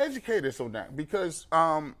AAA. Educate us on that because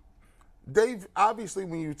they've obviously,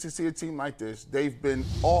 when you see a team like this, they've been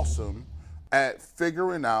awesome at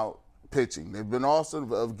figuring out pitching. They've been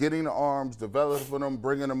awesome of getting the arms, developing them,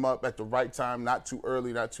 bringing them up at the right time, not too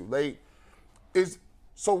early, not too late.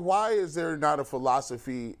 So why is there not a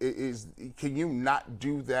philosophy? Can you not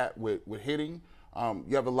do that with hitting?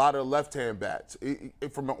 You have a lot of left-hand bats.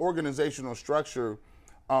 From an organizational structure,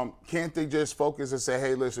 can't they just focus and say,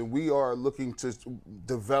 hey, listen, we are looking to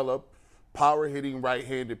develop power hitting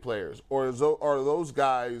right-handed players, or are those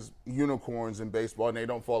guys unicorns in baseball and they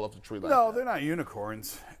don't fall off the tree like that? No, they're not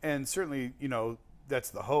unicorns, and certainly, that's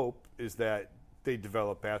the hope, is that they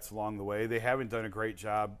develop bats along the way. They haven't done a great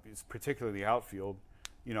job, particularly the outfield.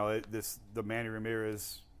 The Manny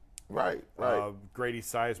Ramirez, right. Grady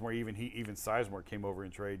Sizemore, even Sizemore came over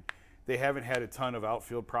in trade. They haven't had a ton of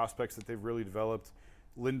outfield prospects that they've really developed.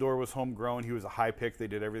 Lindor was homegrown. He was a high pick. They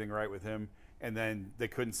did everything right with him. And then they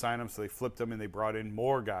couldn't sign him, so they flipped him, and they brought in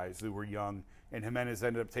more guys who were young. And Jimenez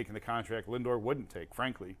ended up taking the contract Lindor wouldn't take,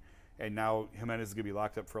 frankly. And now Jimenez is going to be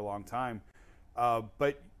locked up for a long time.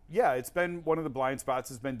 But, yeah, it's been one of the blind spots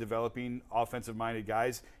has been developing offensive-minded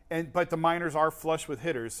guys. But the minors are flush with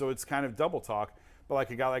hitters, so it's kind of double talk. But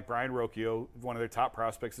like a guy like Brian Rocchio, one of their top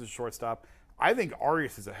prospects is a shortstop, I think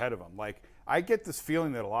Arias is ahead of him. Like, I get this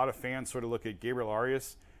feeling that a lot of fans sort of look at Gabriel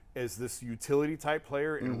Arias as this utility type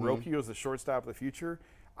player, and Rocchio is the shortstop of the future.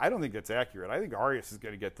 I don't think that's accurate. I think Arias is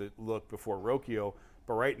going to get the look before Rocchio,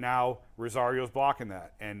 but right now Rosario's blocking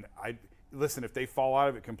that. And listen, if they fall out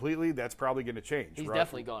of it completely, that's probably going to change. He's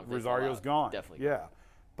definitely gone. Rosario's gone. Definitely. Yeah,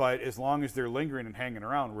 but as long as they're lingering and hanging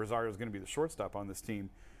around, Rosario's going to be the shortstop on this team.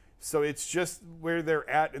 So it's just where they're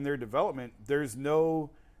at in their development. There's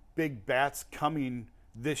no big bats coming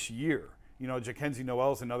this year. Jackenzie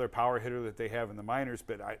Noel's another power hitter that they have in the minors,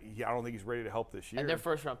 but I don't think he's ready to help this year. And their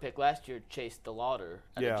first-round pick last year, Chase DeLauder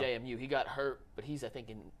at the JMU. He got hurt, but he's, I think,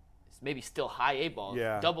 in maybe still high A ball,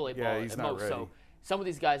 double A ball he's at not most. ready. So some of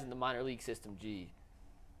these guys in the minor league system,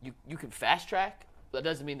 you can fast track, but that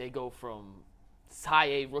doesn't mean they go from high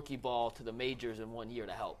A rookie ball to the majors in 1 year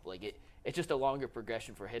to help. Like it's just a longer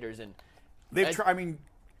progression for hitters. And they've tried. I mean,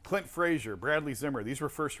 Clint Frazier, Bradley Zimmer, these were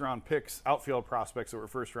first-round picks, outfield prospects that were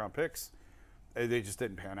first-round picks. They just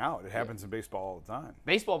didn't pan out. It happens in baseball all the time.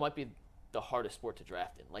 Baseball might be the hardest sport to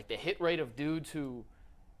draft in. Like the hit rate of dudes who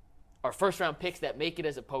are first-round picks that make it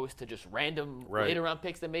as opposed to just random later-round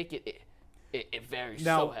picks that make it, it varies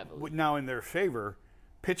so heavily. Now, in their favor,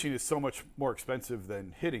 pitching is so much more expensive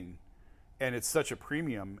than hitting, and it's such a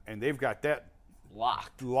premium, and they've got that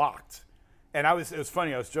locked. And it was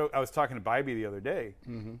funny. I was talking to Bybee the other day,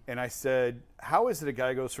 and I said, "How is it a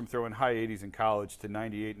guy goes from throwing high 80s in college to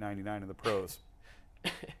 98, 99 in the pros?"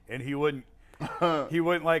 And he wouldn't.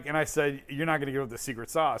 And I said, "You're not going to give up the secret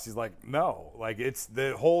sauce." He's like, "No, it's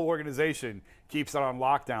the whole organization keeps it on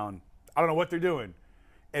lockdown. I don't know what they're doing."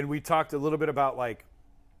 And we talked a little bit about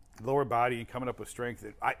lower body and coming up with strength.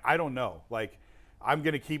 I don't know. I'm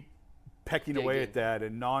going to keep pecking away at that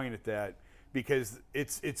and gnawing at that. Because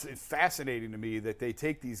it's fascinating to me that they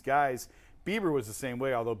take these guys. Bieber was the same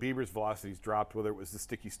way, although Bieber's velocity's dropped, whether it was the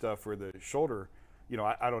sticky stuff or the shoulder.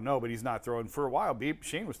 I don't know, but he's not throwing. For a while,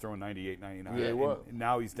 Shane was throwing 98, 99. Yeah, he was. And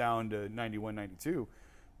now he's down to 91, 92.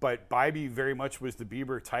 But Bybee very much was the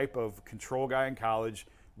Bieber type of control guy in college,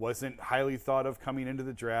 wasn't highly thought of coming into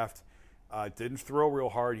the draft, didn't throw real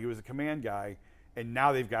hard. He was a command guy. And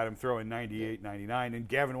now they've got him throwing 98, 99. And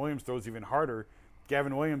Gavin Williams throws even harder.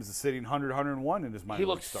 Gavin Williams is sitting 100, 101 in his minor league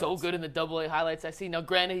starts. He looks so good in the Double-A highlights I see. Now,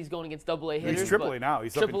 granted, he's going against Double-A hitters. He's Triple-A now.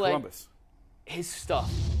 He's up in Columbus. His stuff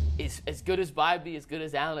is as good as Bybee, as good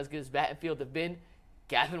as Allen, as good as Battenfield have been.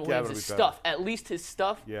 Gavin Williams' stuff, at least his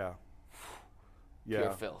stuff, pure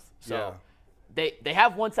filth. So they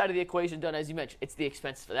have one side of the equation done, as you mentioned. It's the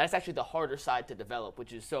expensive. That's actually the harder side to develop,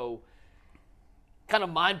 which is so kind of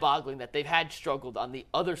mind-boggling that they've had struggled on the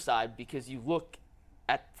other side because you look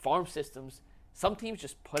at farm systems. Some teams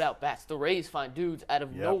just put out bats. The Rays find dudes out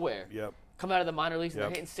of nowhere. Come out of the minor leagues and they're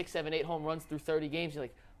hitting 6, 7, 8 home runs through 30 games. You're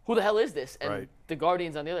like, who the hell is this? And the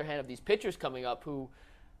Guardians, on the other hand, have these pitchers coming up who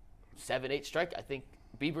 7, 8 strike. I think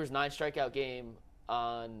Bieber's 9 strikeout game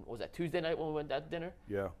on, was that Tuesday night when we went out to dinner?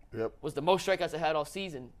 Yeah. Yep. Was the most strikeouts I had all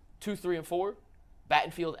season. 2, 3, and 4.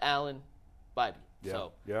 Battenfield, Allen, Bybee.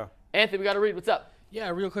 Anthony, we got to read. What's up? Yeah,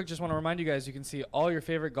 real quick, just want to remind you guys, you can see all your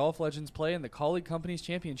favorite golf legends play in the Colleague Companies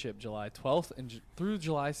Championship July 12th through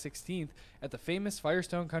July 16th at the famous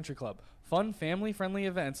Firestone Country Club. Fun, family-friendly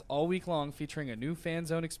events all week long featuring a new fan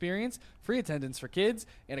zone experience, free attendance for kids,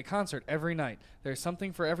 and a concert every night. There's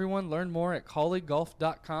something for everyone. Learn more at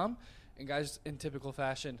colleaguegolf.com. And guys, in typical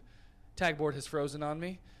fashion, Tagboard has frozen on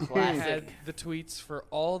me. I had the tweets for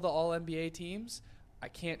all the All-NBA teams. I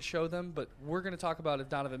can't show them, but we're going to talk about if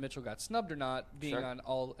Donovan Mitchell got snubbed or not being on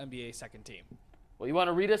All-NBA second team. Well, you want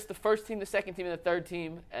to read us the first team, the second team, and the third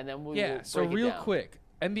team, and then we'll break it down. So real quick,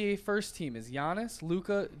 NBA first team is Giannis,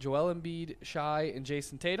 Luka, Joel Embiid, Shai, and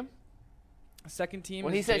Jason Tatum. Second team.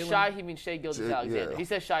 When is he says Jalen- Shai, he means Shai Gilgeous-Alexander. yeah. He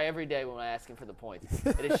says Shai every day when I ask him for the points.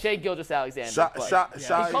 It is Shai Gilgeous-Alexander. Shai,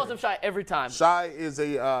 He calls him Shai every time. Shai is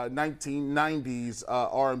a 1990s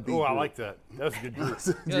R&B. Oh, I group. like that. That was a good group.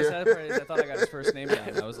 You know, the sad part is I thought I got his first name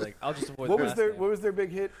down. I was like, I'll just avoid What the was last their name. What was their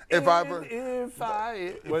big hit? If I ever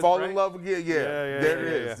fall right? in love again, there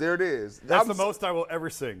it is. yeah. There it is. That's the most I will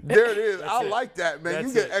ever sing. There it is. I it. like that, man. That's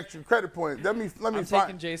you get it. extra credit points. Let me I'm taking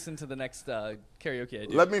find. Jason to the next karaoke I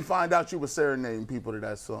do. Let me find out you were serenading people to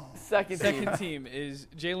that song. Second team. Second team is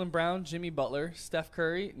Jaylen Brown, Jimmy Butler, Steph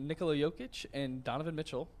Curry, Nikola Jokic, and Donovan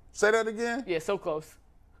Mitchell. Say that again. Yeah, so close.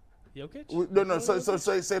 Jokic? No. So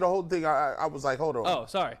say the whole thing. I was like, hold on. Oh,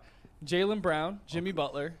 sorry. Jaylen Brown, Jimmy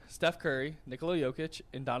Butler, Steph Curry, Nikola Jokic,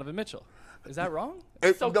 and Donovan Mitchell. Is that wrong?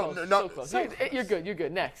 So close. So close. You're good. You're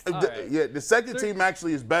good. Next. right. Yeah, the second team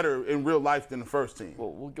actually is better in real life than the first team.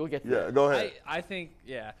 We'll get to Yeah, that. go ahead. I think,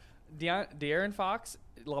 yeah. De'Aaron Fox,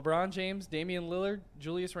 LeBron James, Damian Lillard,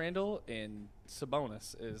 Julius Randle, and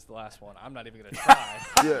Sabonis is the last one. I'm not even going to try.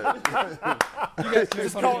 Yeah. You guys can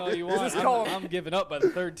call me all you want. just call I'm giving up by the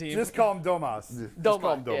third team. Just call him Domas. Just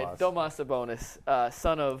call him Domas. Domas. Domas Sabonis,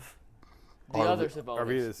 son of the other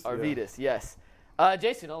Sabonis. Arvydas, yes.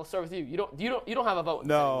 Jason, I'll start with you. You don't have a vote in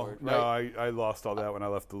the No, second word, right? I lost all that when I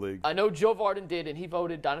left the league. I know Joe Varden did, and he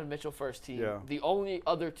voted Donovan Mitchell first team. Yeah. The only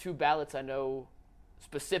other two ballots I know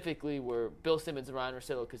specifically were Bill Simmons and Ryan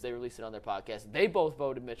Russillo because they released it on their podcast. They both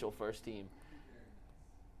voted Mitchell first team.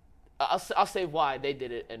 I'll say why they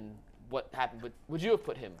did it and what happened, but would you have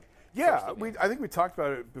put him? Yeah, I think we talked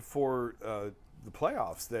about it before the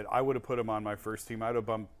playoffs that I would have put him on my first team. I'd have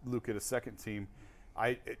bumped Luka to second team.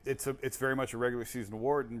 It's very much a regular season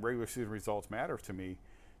award, and regular season results matter to me.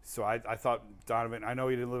 So I thought Donovan. I know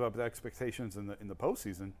he didn't live up to expectations in the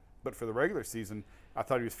postseason, but for the regular season, I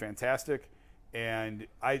thought he was fantastic. And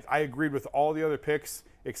I agreed with all the other picks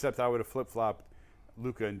except I would have flip flopped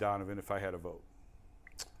Luka and Donovan if I had a vote.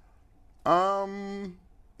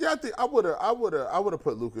 Yeah, I think I would have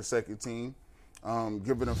put Luka second team,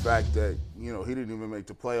 given the fact that he didn't even make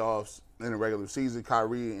the playoffs in the regular season.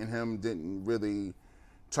 Kyrie and him didn't really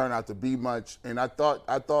turn out to be much, and I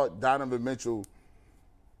thought Donovan Mitchell,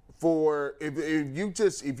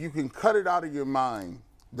 if you can cut it out of your mind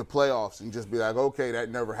the playoffs and just be like, okay, that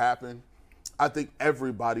never happened. I think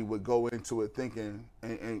everybody would go into it thinking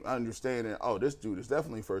and understanding, oh, this dude is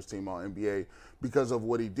definitely first team All NBA because of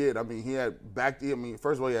what he did. I mean,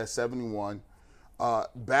 first of all, he had 71,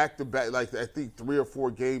 back to back, like I think 3 or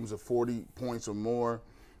 4 games of 40 points or more.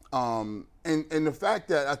 And the fact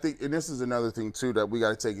that I think, and this is another thing too that we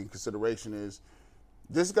got to take in consideration is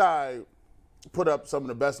this guy put up some of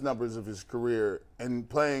the best numbers of his career and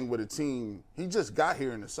playing with a team. He just got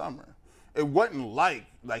here in the summer. It wasn't like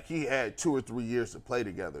he had 2 or 3 years to play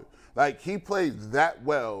together. Like he played that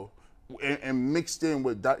well and mixed in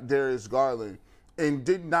with Darius Garland and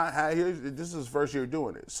did not have this is his first year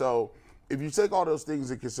doing it. So if you take all those things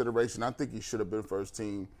in consideration, I think he should have been first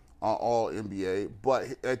team All NBA. But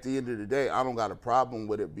at the end of the day, I don't got a problem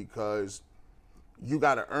with it because you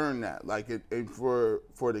got to earn that. And for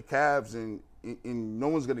the Cavs and no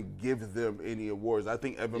one's going to give them any awards. I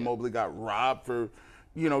think Evan Mobley got robbed for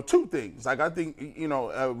 2 things. I think,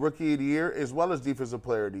 Rookie of the Year as well as Defensive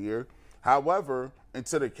Player of the Year. However,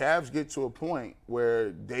 until the Cavs get to a point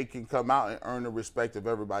where they can come out and earn the respect of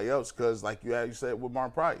everybody else, because like you said with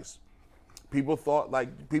Mark Price, people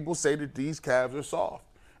say that these Cavs are soft.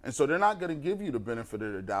 And so they're not going to give you the benefit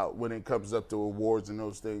of the doubt when it comes up to awards and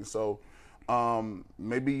those things. So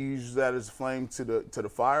maybe you use that as flame to the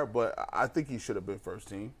fire, but I think he should have been first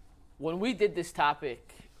team. When we did this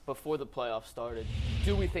topic before the playoffs started,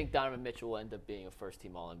 do we think Donovan Mitchell will end up being a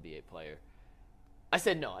first-team All-NBA player? I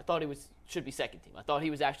said no. I thought he should be second team. I thought he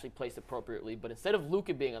was actually placed appropriately, but instead of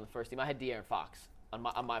Luka being on the first team, I had De'Aaron Fox on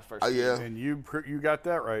my first team. Yeah. And you got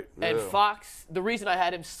that right. And Fox, the reason I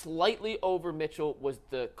had him slightly over Mitchell was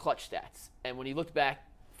the clutch stats. And when you look back,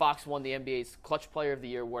 Fox won the NBA's Clutch Player of the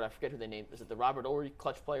Year award. I forget who they named. Was it the Robert Horry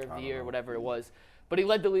Clutch Player of the Year, whatever it was? But he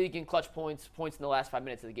led the league in clutch points in the last 5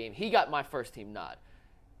 minutes of the game. He got my first team nod.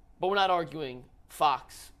 But we're not arguing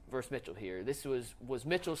Fox versus Mitchell here. This was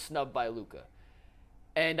Mitchell snubbed by Luka.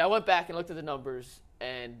 And I went back and looked at the numbers,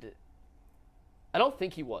 and I don't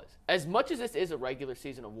think he was. As much as this is a regular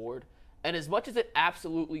season award, and as much as it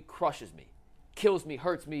absolutely crushes me, kills me,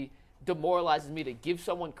 hurts me, demoralizes me to give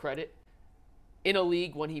someone credit in a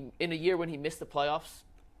year when he missed the playoffs,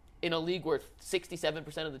 in a league where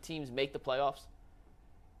 67% of the teams make the playoffs,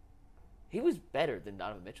 he was better than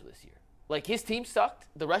Donovan Mitchell this year. Like, his team sucked.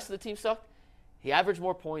 The rest of the team sucked. He averaged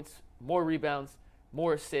more points, more rebounds,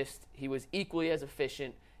 more assists. He was equally as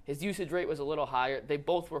efficient. His usage rate was a little higher. They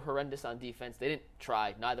both were horrendous on defense. They didn't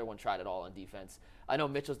try. Neither one tried at all on defense. I know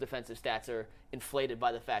Mitchell's defensive stats are inflated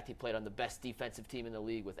by the fact he played on the best defensive team in the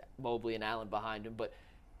league with Mobley and Allen behind him, but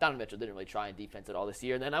Donovan Mitchell didn't really try in defense at all this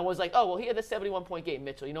year. And then I was like, oh, well, he had the 71-point game.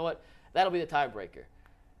 Mitchell, you know what? That'll be the tiebreaker.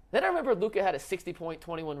 Then I remember Luka had a 60-point,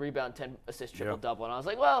 21 rebound, 10 assist triple-double. And I was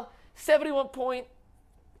like, well, 71-point,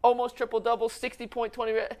 almost triple-double, 60-point,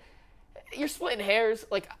 20. You're splitting hairs.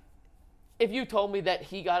 Like, if you told me that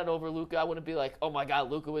he got it over Luka, I wouldn't be like, oh, my God,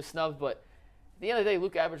 Luka was snubbed. But at the end of the day,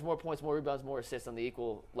 Luka averaged more points, more rebounds, more assists on the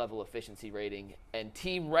equal level efficiency rating. And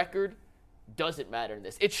team record doesn't matter in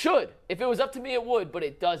this. It should. If it was up to me, it would, but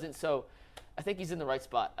it doesn't. So I think he's in the right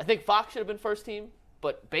spot. I think Fox should have been first team,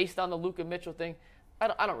 but based on the Luka Mitchell thing,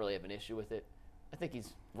 I don't really have an issue with it. I think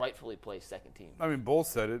he's rightfully placed second team. I mean, Bull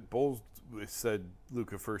said it. Bull said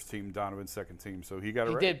Luka first team, Donovan second team, so he got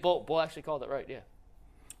it right. He did. Bull actually called it right, yeah.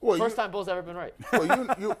 Well, First time Bull's ever been right.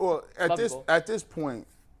 Well, at this point,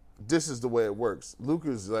 this is the way it works.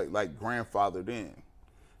 Luka's like grandfathered in.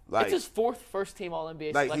 Like, it's his fourth first-team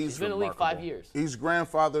All-NBA like selection. He's been in the league 5 years. He's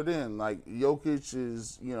grandfathered in. Like, Jokic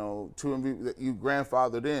is, you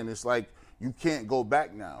grandfathered in. It's like you can't go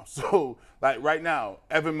back now. So, like, right now,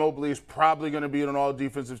 Evan Mobley is probably going to be on an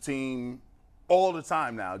all-defensive team all the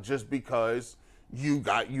time now just because you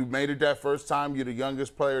made it that first time. You're the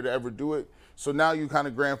youngest player to ever do it. So now you kind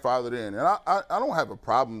of grandfathered in. And I don't have a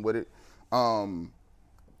problem with it.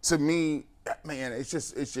 To me, man, it's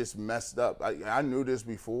just messed up. I knew this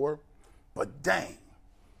before, but dang,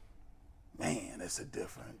 man, it's a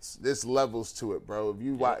difference. There's levels to it, bro.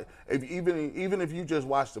 Even if you just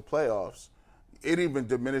watch the playoffs, it even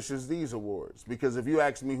diminishes these awards because if you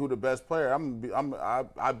ask me who the best player,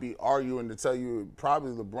 I'd be arguing to tell you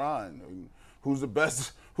probably LeBron. Who's the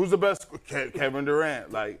best? Who's the best? Kevin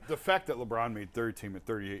Durant. Like, the fact that LeBron made third team at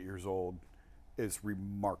 38 years old is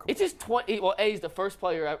remarkable. It's just 20. Well, he's the first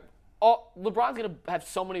player. LeBron's going to have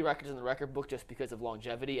so many records in the record book just because of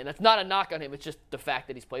longevity, and that's not a knock on him. It's just the fact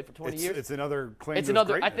that he's played for 20 years. It's another claim to his greatness.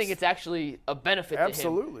 I think greatness. it's actually a benefit to him.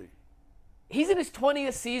 Absolutely. He's in his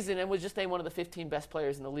 20th season and was just named one of the 15 best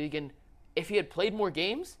players in the league, and if he had played more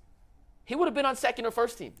games, he would have been on second or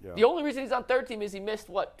first team. Yeah. The only reason he's on third team is he missed,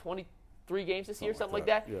 23 games this year, something like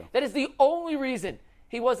that? Yeah. That is the only reason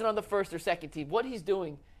he wasn't on the first or second team. What he's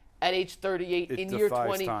doing at age 38 in year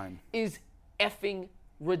 20 is effing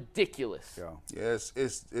ridiculous. Yeah,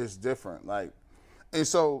 it's different. Like, and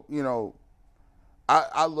so,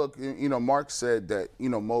 I look, Mark said that,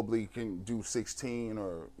 Mobley can do 16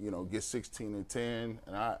 or, get 16 and 10.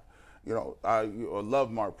 And I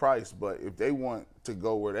love Mark Price, but if they want to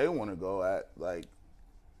go where they want to go at, like,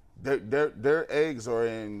 their eggs are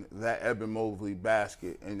in that Evan Mobley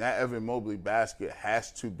basket. And that Evan Mobley basket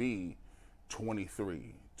has to be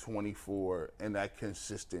 23, 24, and that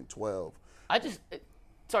consistent 12.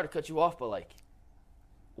 Sorry to cut you off, but, like,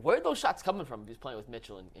 where are those shots coming from if he's playing with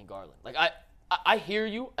Mitchell and Garland? Like, I hear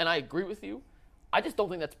you, and I agree with you. I just don't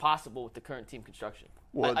think that's possible with the current team construction.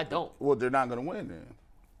 Well, I don't. Well, they're not going to win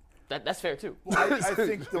then. That's fair, too. Well, I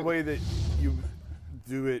think the way that you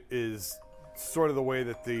do it is sort of the way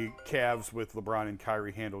that the Cavs with LeBron and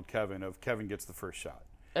Kyrie handled Kevin, of Kevin gets the first shot.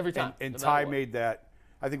 Every time. And Ty made that,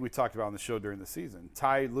 I think we talked about on the show during the season.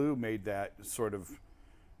 Ty Lue made that sort of.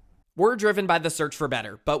 We're driven by the search for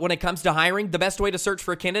better, but when it comes to hiring, the best way to search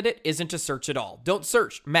for a candidate isn't to search at all. Don't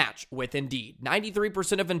search, match with Indeed.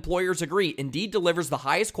 93% of employers agree Indeed delivers the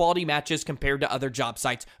highest quality matches compared to other job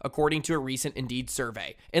sites, according to a recent Indeed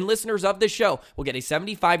survey. And listeners of this show will get a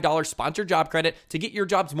 $75 sponsored job credit to get your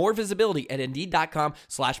jobs more visibility at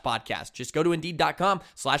Indeed.com/podcast. Just go to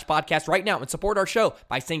Indeed.com/podcast right now and support our show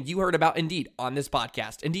by saying you heard about Indeed on this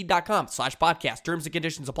podcast. Indeed.com/podcast. Terms and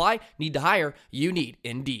conditions apply. Need to hire? You need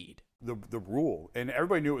Indeed. The rule, and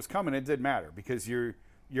everybody knew it was coming. It didn't matter because you're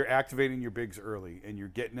activating your bigs early, and you're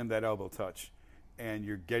getting him that elbow touch, and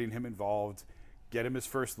you're getting him involved, get him his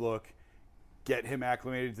first look, get him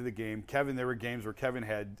acclimated to the game. Kevin, there were games where Kevin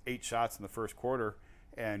had 8 shots in the first quarter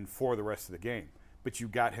and 4 the rest of the game, but you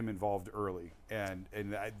got him involved early, and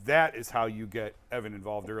that is how you get Evan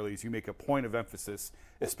involved early. Is you make a point of emphasis,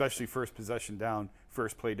 especially first possession down,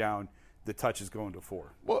 first play down, the touch is going to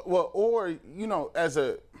 4. Well, or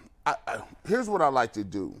here's what I like to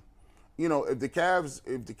do. If the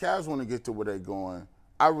Cavs want to get to where they're going,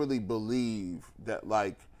 I really believe that,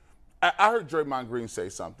 like, I heard Draymond Green say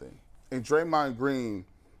something, and Draymond Green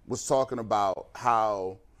was talking about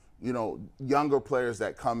how, younger players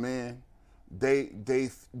that come in, they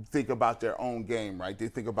think about their own game, right? They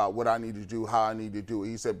think about what I need to do, how I need to do it.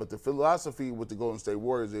 He said, but the philosophy with the Golden State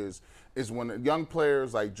Warriors is when young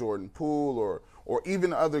players like Jordan Poole or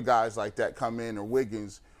even other guys like that come in, or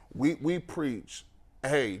Wiggins, we preach,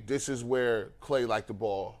 hey, this is where Clay liked the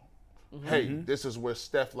ball. Mm-hmm. Hey, this is where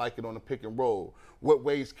Steph liked it on the pick and roll. What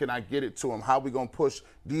ways can I get it to him? How we going to push?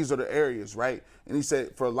 These are the areas, right? And he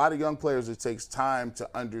said, for a lot of young players, it takes time to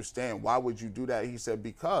understand. Why would you do that? He said,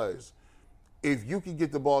 because if you can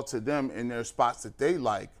get the ball to them in their spots that they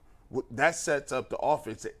like, that sets up the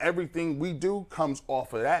offense. Everything we do comes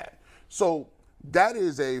off of that. So that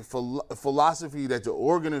is a philosophy that the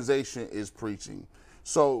organization is preaching.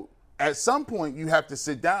 So at some point, you have to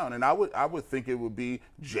sit down, and I would think it would be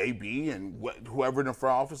JB and whoever in the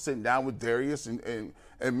front office sitting down with Darius and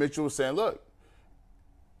Mitchell saying, look,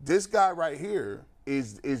 this guy right here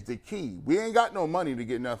is the key. We ain't got no money to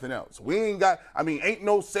get nothing else. Ain't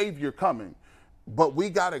no savior coming, but we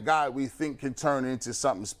got a guy we think can turn into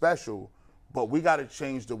something special, but we got to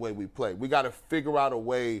change the way we play. We got to figure out a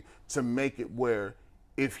way to make it where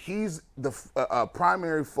if he's the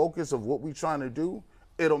primary focus of what we're trying to do,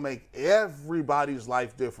 it'll make everybody's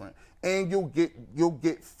life different, and you'll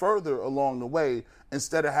get further along the way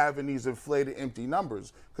instead of having these inflated, empty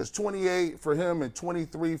numbers. Because 28 for him and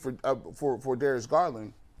 23 for Darius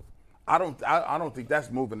Garland, I don't think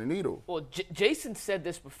that's moving the needle. Well, Jason said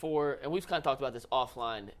this before, and we've kind of talked about this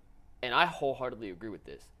offline, and I wholeheartedly agree with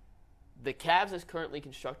this. The Cavs, as currently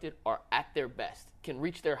constructed, are at their best, can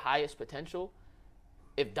reach their highest potential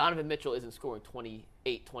if Donovan Mitchell isn't scoring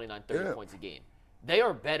 28, 29, 30 points a game. They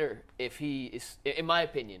are better if he is, in my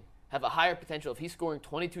opinion, have a higher potential if he's scoring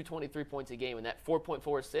 22, 23 points a game, and that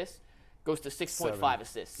 4.4 assists goes to 6.5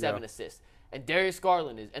 assists, 7 assists. And Darius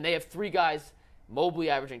Garland is, and they have three guys,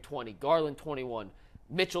 Mobley averaging 20, Garland 21,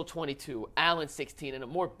 Mitchell 22, Allen 16, and a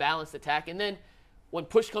more balanced attack. And then when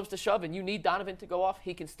push comes to shove and you need Donovan to go off,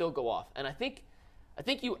 he can still go off. And I think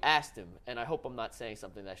you asked him, and I hope I'm not saying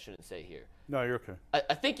something that I shouldn't say here. No, you're okay.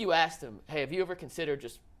 I think you asked him, hey, have you ever considered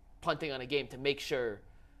just punting on a game to make sure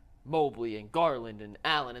Mobley and Garland and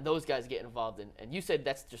Allen and those guys get involved in? And you said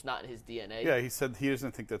that's just not in his DNA. Yeah, he said he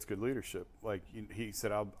doesn't think that's good leadership. Like he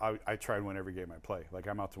said, I try and win every game I play. Like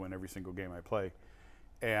I'm out to win every single game I play.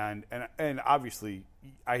 And obviously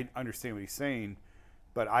I understand what he's saying,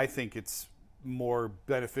 but I think it's more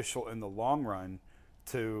beneficial in the long run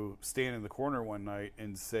to stand in the corner one night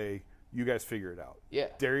and say, you guys figure it out. Yeah.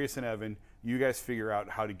 Darius and Evan, you guys figure out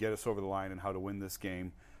how to get us over the line and how to win this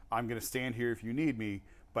game. I'm going to stand here if you need me,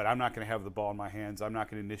 but I'm not going to have the ball in my hands. I'm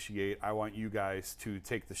not going to initiate. I want you guys to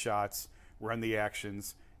take the shots, run the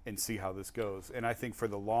actions, and see how this goes. And I think for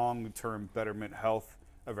the long-term betterment health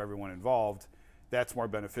of everyone involved, that's more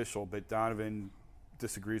beneficial. But Donovan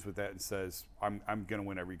disagrees with that and says, I'm going to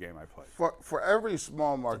win every game I play. For every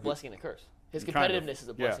small market, it's a blessing and a curse. His competitiveness is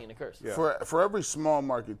a blessing and a curse. Yeah. For every small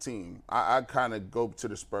market team, I kind of go to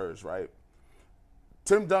the Spurs, right?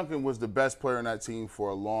 Tim Duncan was the best player on that team for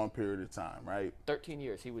a long period of time, right? 13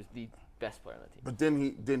 years, he was the best player on that team.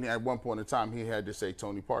 But then at one point in time, he had to say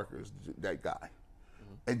Tony Parker is that guy.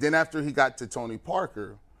 Mm-hmm. And then after he got to Tony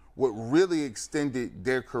Parker, what really extended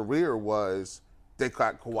their career was they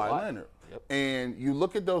got Kawhi Leonard. Yep. And you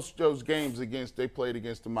look at those games they played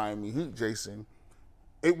against the Miami Heat, Jason.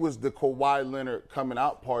 It was the Kawhi Leonard coming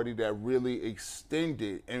out party that really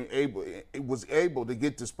extended and was able to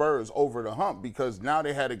get the Spurs over the hump, because now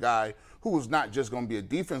they had a guy who was not just going to be a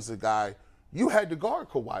defensive guy. You had to guard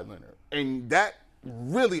Kawhi Leonard, and that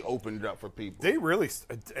really opened it up for people. They really,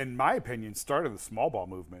 in my opinion, started the small ball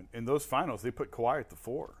movement. In those finals, they put Kawhi at the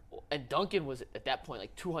 4. And Duncan was, at that point,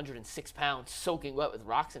 like 206 pounds, soaking wet with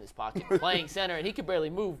rocks in his pocket, playing center, and he could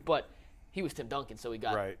barely move, but he was Tim Duncan, so he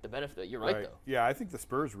got the benefit. You're right, though. Yeah, I think the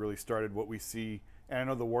Spurs really started what we see, and I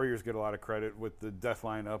know the Warriors get a lot of credit with the death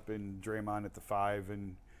lineup and Draymond at the 5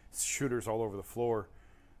 and shooters all over the floor.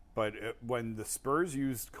 But when the Spurs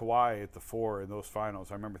used Kawhi at the 4 in those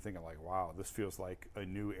finals, I remember thinking, like, wow, this feels like a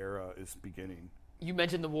new era is beginning. You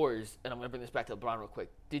mentioned the Warriors, and I'm going to bring this back to LeBron real quick.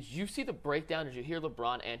 Did you see the breakdown? Did you hear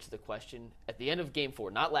LeBron answer the question at the end of Game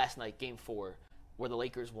 4, not last night, Game 4, where the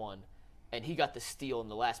Lakers won, and he got the steal in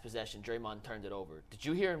the last possession. Draymond turned it over. Did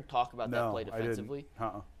you hear him talk about that play defensively? I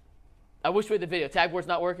didn't. I wish we had the video. Tag board's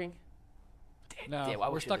not working? No,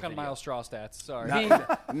 we're stuck on Miles Straw stats. Sorry.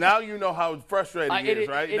 Now you know how frustrating it is,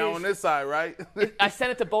 right? Now on this side, right? I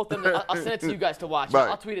sent it to both of them. I'll send it to you guys to watch. Right.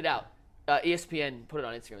 I'll tweet it out. ESPN put it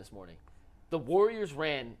on Instagram this morning. The Warriors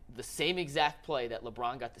ran the same exact play that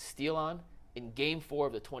LeBron got the steal on in Game 4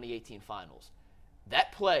 of the 2018 Finals.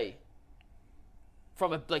 That play,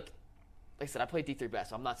 from like I said, I played D3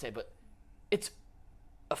 basketball. I'm not saying, but it's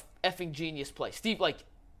a effing genius play. Steve,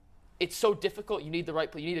 it's so difficult. You need the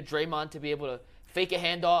right play. You need a Draymond to be able to fake a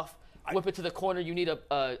handoff, whip it to the corner. You need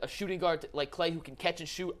a shooting guard like Clay who can catch and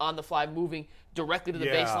shoot on the fly, moving directly to the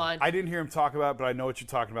baseline. I didn't hear him talk about it, but I know what you're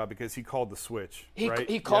talking about because he called the switch.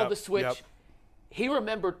 He called the switch. Yep. He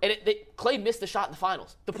remembered, and Clay missed the shot in the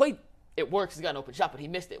finals. The play, it works. He's got an open shot, but he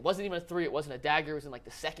missed it. It wasn't even a three. It wasn't a dagger. It was in like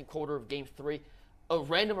the second quarter of Game 3. A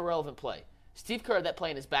random irrelevant play. Steve Kerr had that play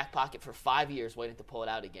in his back pocket for 5 years waiting to pull it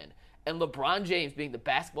out again. And LeBron James, being the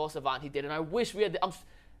basketball savant he did, and I wish we had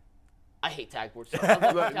I hate tag boards. So he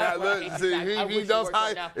knows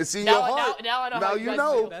how it's in your heart. Now I know now how you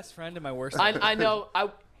know. Best friend and my worst I know.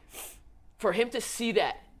 For him to see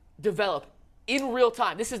that develop in real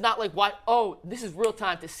time, this is not like this is real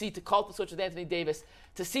time to call the switch with Anthony Davis,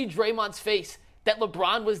 to see Draymond's face, that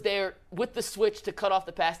LeBron was there with the switch to cut off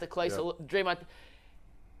the pass to Clay. Yeah. So Draymond,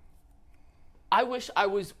 I wish I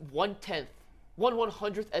was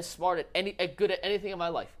 1/100th as smart as good at anything in my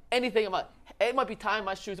life. Anything in my life. It might be tying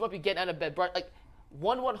my shoes, it might be getting out of bed, but like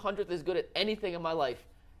 1/100th as good at anything in my life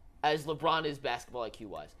as LeBron is basketball IQ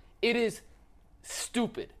wise. It is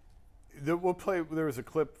stupid. There was a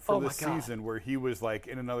clip from this season where he was like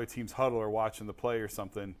in another team's huddle or watching the play or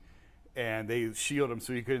something, and they shielded him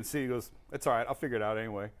so he couldn't see. He goes, "It's all right, I'll figure it out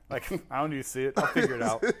anyway. Like, I don't need to see it. I'll figure it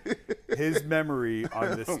out." His memory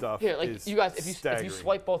on this stuff is you guys, if you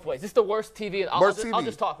swipe both ways, this is the worst TV. I'll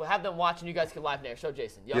just talk. We'll have them watch, and you guys can live narrate. Show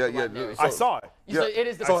Jason. Yeah. I saw it. It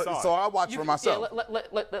is so I watched for myself.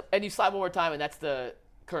 Yeah, and you slide one more time, and that's the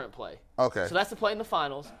current play. Okay. So that's the play in the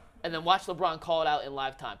finals, and then watch LeBron call it out in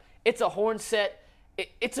live time. It's a horn set.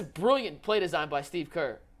 It's a brilliant play design by Steve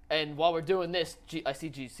Kerr. And while we're doing this, I see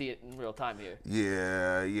it in real time here.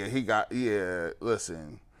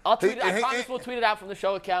 Listen. I'll tweet it. I promise we'll tweet it out from the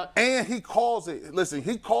show account. And he calls it. Listen,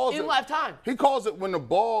 he calls it in live time. He calls it when the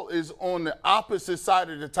ball is on the opposite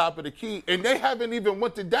side of the top of the key, and they haven't even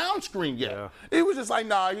went to down screen yet. Yeah. It was just like,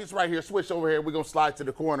 nah, he's right here. Switch over here. We're gonna slide to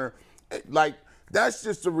the corner. Like, that's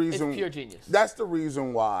just the reason. It's pure genius. That's the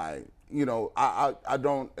reason why. I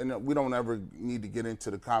don't, and we don't ever need to get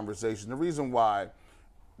into the conversation. The reason why,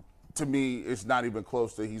 to me, it's not even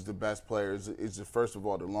close to he's the best player is first of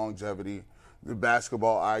all, the longevity, the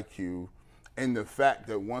basketball IQ, and the fact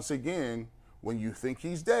that, once again, when you think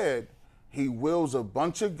he's dead, he wills a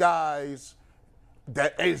bunch of guys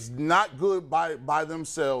that is not good by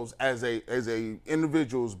themselves as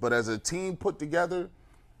individuals, but as a team put together,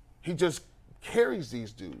 he just carries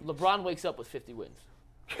these dudes. LeBron wakes up with 50 wins.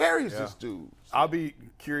 Carries this dude. I'll be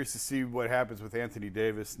curious to see what happens with Anthony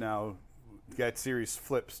Davis now. That series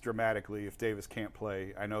flips dramatically if Davis can't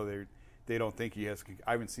play. I know they don't think he has.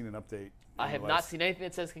 I haven't seen an update. I have not seen anything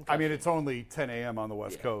that says concussion. I mean, it's only 10 a.m. on the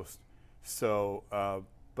West Coast. So,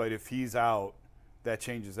 but if he's out, that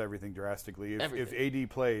changes everything drastically. If AD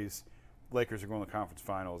plays, Lakers are going to the conference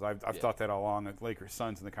finals. I've thought that all along. Lakers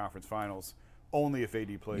Suns in the conference finals only if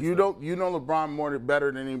AD plays. You know LeBron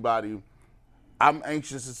better than anybody. I'm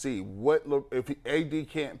anxious to see if AD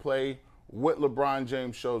can't play, what LeBron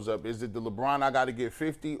James shows up. Is it the LeBron I got to get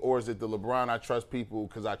 50, or is it the LeBron I trust people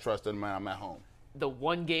because I trust them when I'm at home? The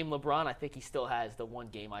one game LeBron, I think he still has the one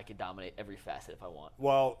game I could dominate every facet if I want.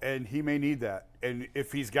 Well, and he may need that. And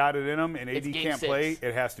if he's got it in him and AD can't play,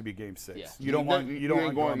 it has to be Game 6. Yeah. You don't want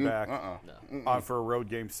going back for a road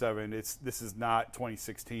Game 7. This is not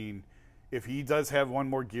 2016. If he does have one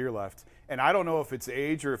more gear left, and I don't know if it's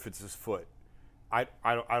age or if it's his foot. I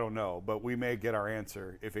don't know, but we may get our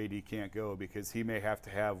answer if AD can't go because he may have to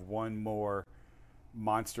have one more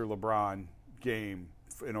monster LeBron game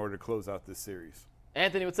in order to close out this series.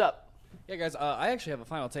 Anthony, what's up? Yeah, guys, I actually have a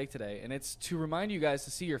final take today, and it's to remind you guys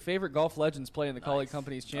to see your favorite golf legends play in the Colleague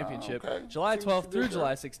Companies Championship, July 12th through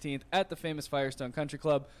July 16th at the famous Firestone Country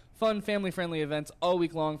Club. Fun, family-friendly events all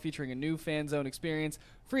week long featuring a new fan zone experience,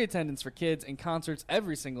 free attendance for kids, and concerts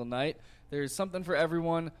every single night. There's something for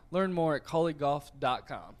everyone. Learn more at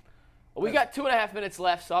colleaguegolf.com. Well, we got 2.5 minutes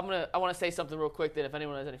left, so I want to say something real quick then if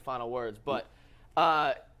anyone has any final words. But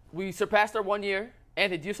we surpassed our 1 year.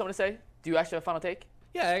 Anthony, do you have something to say? Do you actually have a final take?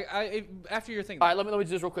 Yeah, after your thing. All right, let me do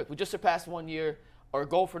this real quick. We just surpassed 1 year. Our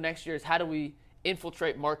goal for next year is how do we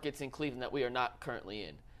infiltrate markets in Cleveland that we are not currently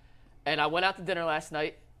in. And I went out to dinner last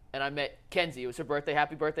night, and I met Kenzie. It was her birthday.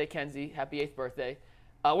 Happy birthday, Kenzie. Happy 8th birthday.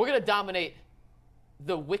 We're going to dominate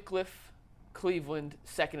the Wycliffe, Cleveland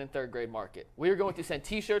 2nd and 3rd grade market. We are going to send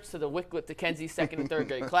T-shirts to the Wycliffe to Kenzie's 2nd and 3rd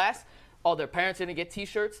grade class. All their parents are going to get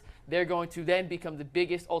T-shirts. They're going to then become the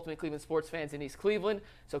biggest Ultimate Cleveland sports fans in East Cleveland.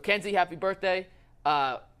 So, Kenzie, happy birthday.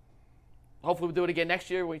 Hopefully we'll do it again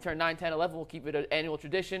next year when we turn 9, 10, 11. We'll keep it an annual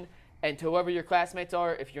tradition. And to whoever your classmates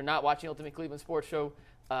are, if you're not watching Ultimate Cleveland Sports Show,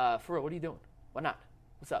 for real, what are you doing? Why not?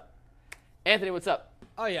 What's up? Anthony, what's up?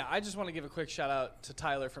 Oh, yeah, I just want to give a quick shout-out to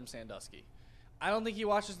Tyler from Sandusky. I don't think he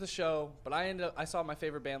watches the show, but I saw my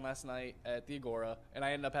favorite band last night at the Agora, and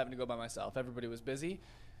I ended up having to go by myself. Everybody was busy.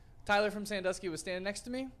 Tyler from Sandusky was standing next to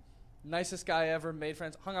me. Nicest guy ever, made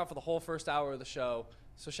friends, hung out for the whole first hour of the show.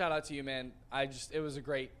 So shout out to you, man. It was a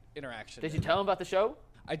great interaction. Did you tell him about the show?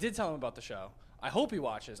 I did tell him about the show. I hope he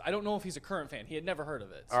watches. I don't know if he's a current fan. He had never heard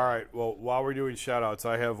of it. So. All right. Well, while we're doing shout-outs,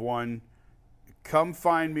 I have one. Come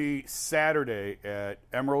find me Saturday at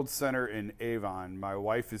Emerald Center in Avon. My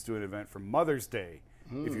wife is doing an event for Mother's Day.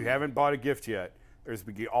 If you haven't bought a gift yet, there's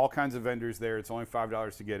all kinds of vendors there. It's only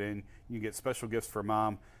 $5 to get in. You can get special gifts for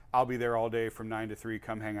Mom. I'll be there all day from 9 to 3.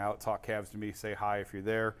 Come hang out, talk Cavs to me, say hi if you're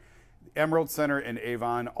there. Emerald Center in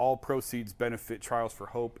Avon. All proceeds benefit Trials for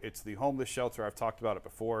Hope. It's the homeless shelter. I've talked about it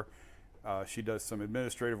before. She does some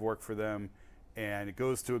administrative work for them, and it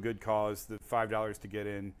goes to a good cause, the $5 to get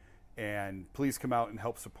in. And please come out and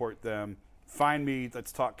help support them. Find me.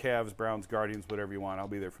 Let's talk Cavs, Browns, Guardians, whatever you want. I'll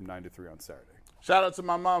be there from 9 to 3 on Saturday. Shout out to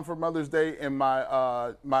my mom for Mother's Day and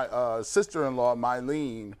my sister-in-law,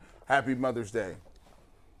 Mylene. Happy Mother's Day.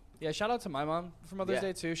 Yeah, shout out to my mom for Mother's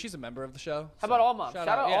Day, too. She's a member of the show. How about all moms? Shout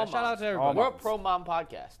out all moms. Shout out to everybody. We're a pro-mom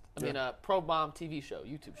podcast. Pro-mom TV show,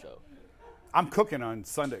 YouTube show. I'm cooking on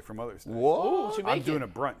Sunday for Mother's Day. Whoa. I'm doing a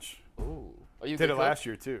brunch. Ooh. Are you Did it last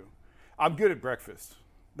year, too. I'm good at breakfast.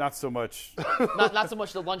 Not so much. not so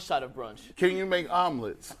much the lunch side of brunch. Can you make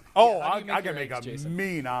omelets? Oh, Yeah, I can make eggs, a Jason?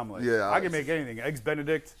 mean omelet. Yeah, I can make anything. Eggs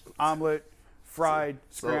Benedict, omelet, fried,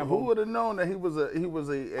 So scrambled. who would have known that he was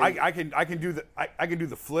a I can do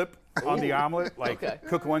the flip on the omelet, like Okay.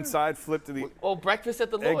 cook one side, flip to the Oh, breakfast at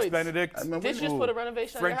the Lloyd's. eggs Benedict. I mean, Did you just put a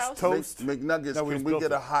renovation French on your house? toast. McNuggets? No, we Can just we built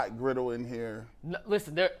get it. a hot griddle in here? No,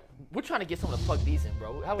 listen, we're trying to get someone to plug these in,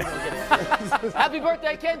 bro. How are we going to get it? Happy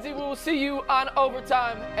birthday, Kenzie. We will see you on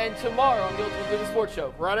Overtime and tomorrow on the Ultimate Living Sports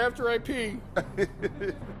Show. Right after I pee.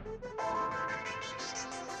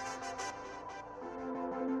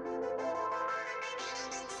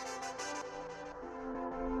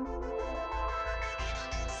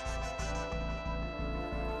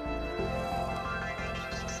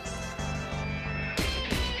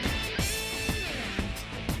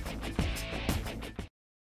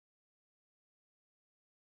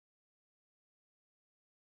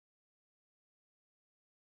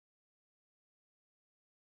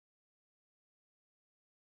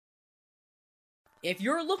 If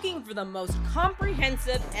you're looking for the most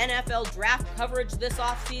comprehensive NFL draft coverage this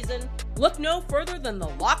offseason, look no further than the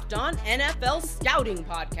Locked On NFL Scouting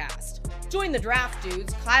Podcast. Join the draft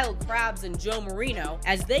dudes, Kyle Krabs and Joe Marino,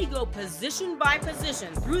 as they go position by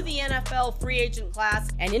position through the NFL free agent class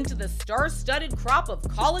and into the star-studded crop of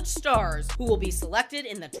college stars who will be selected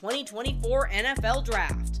in the 2024 NFL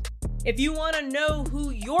Draft. If you want to know who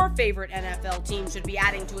your favorite NFL team should be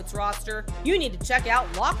adding to its roster, you need to check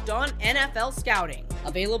out Locked On NFL Scouting,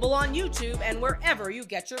 available on YouTube and wherever you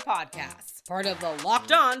get your podcasts. Part of the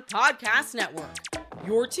Locked On Podcast Network,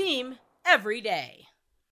 your team every day.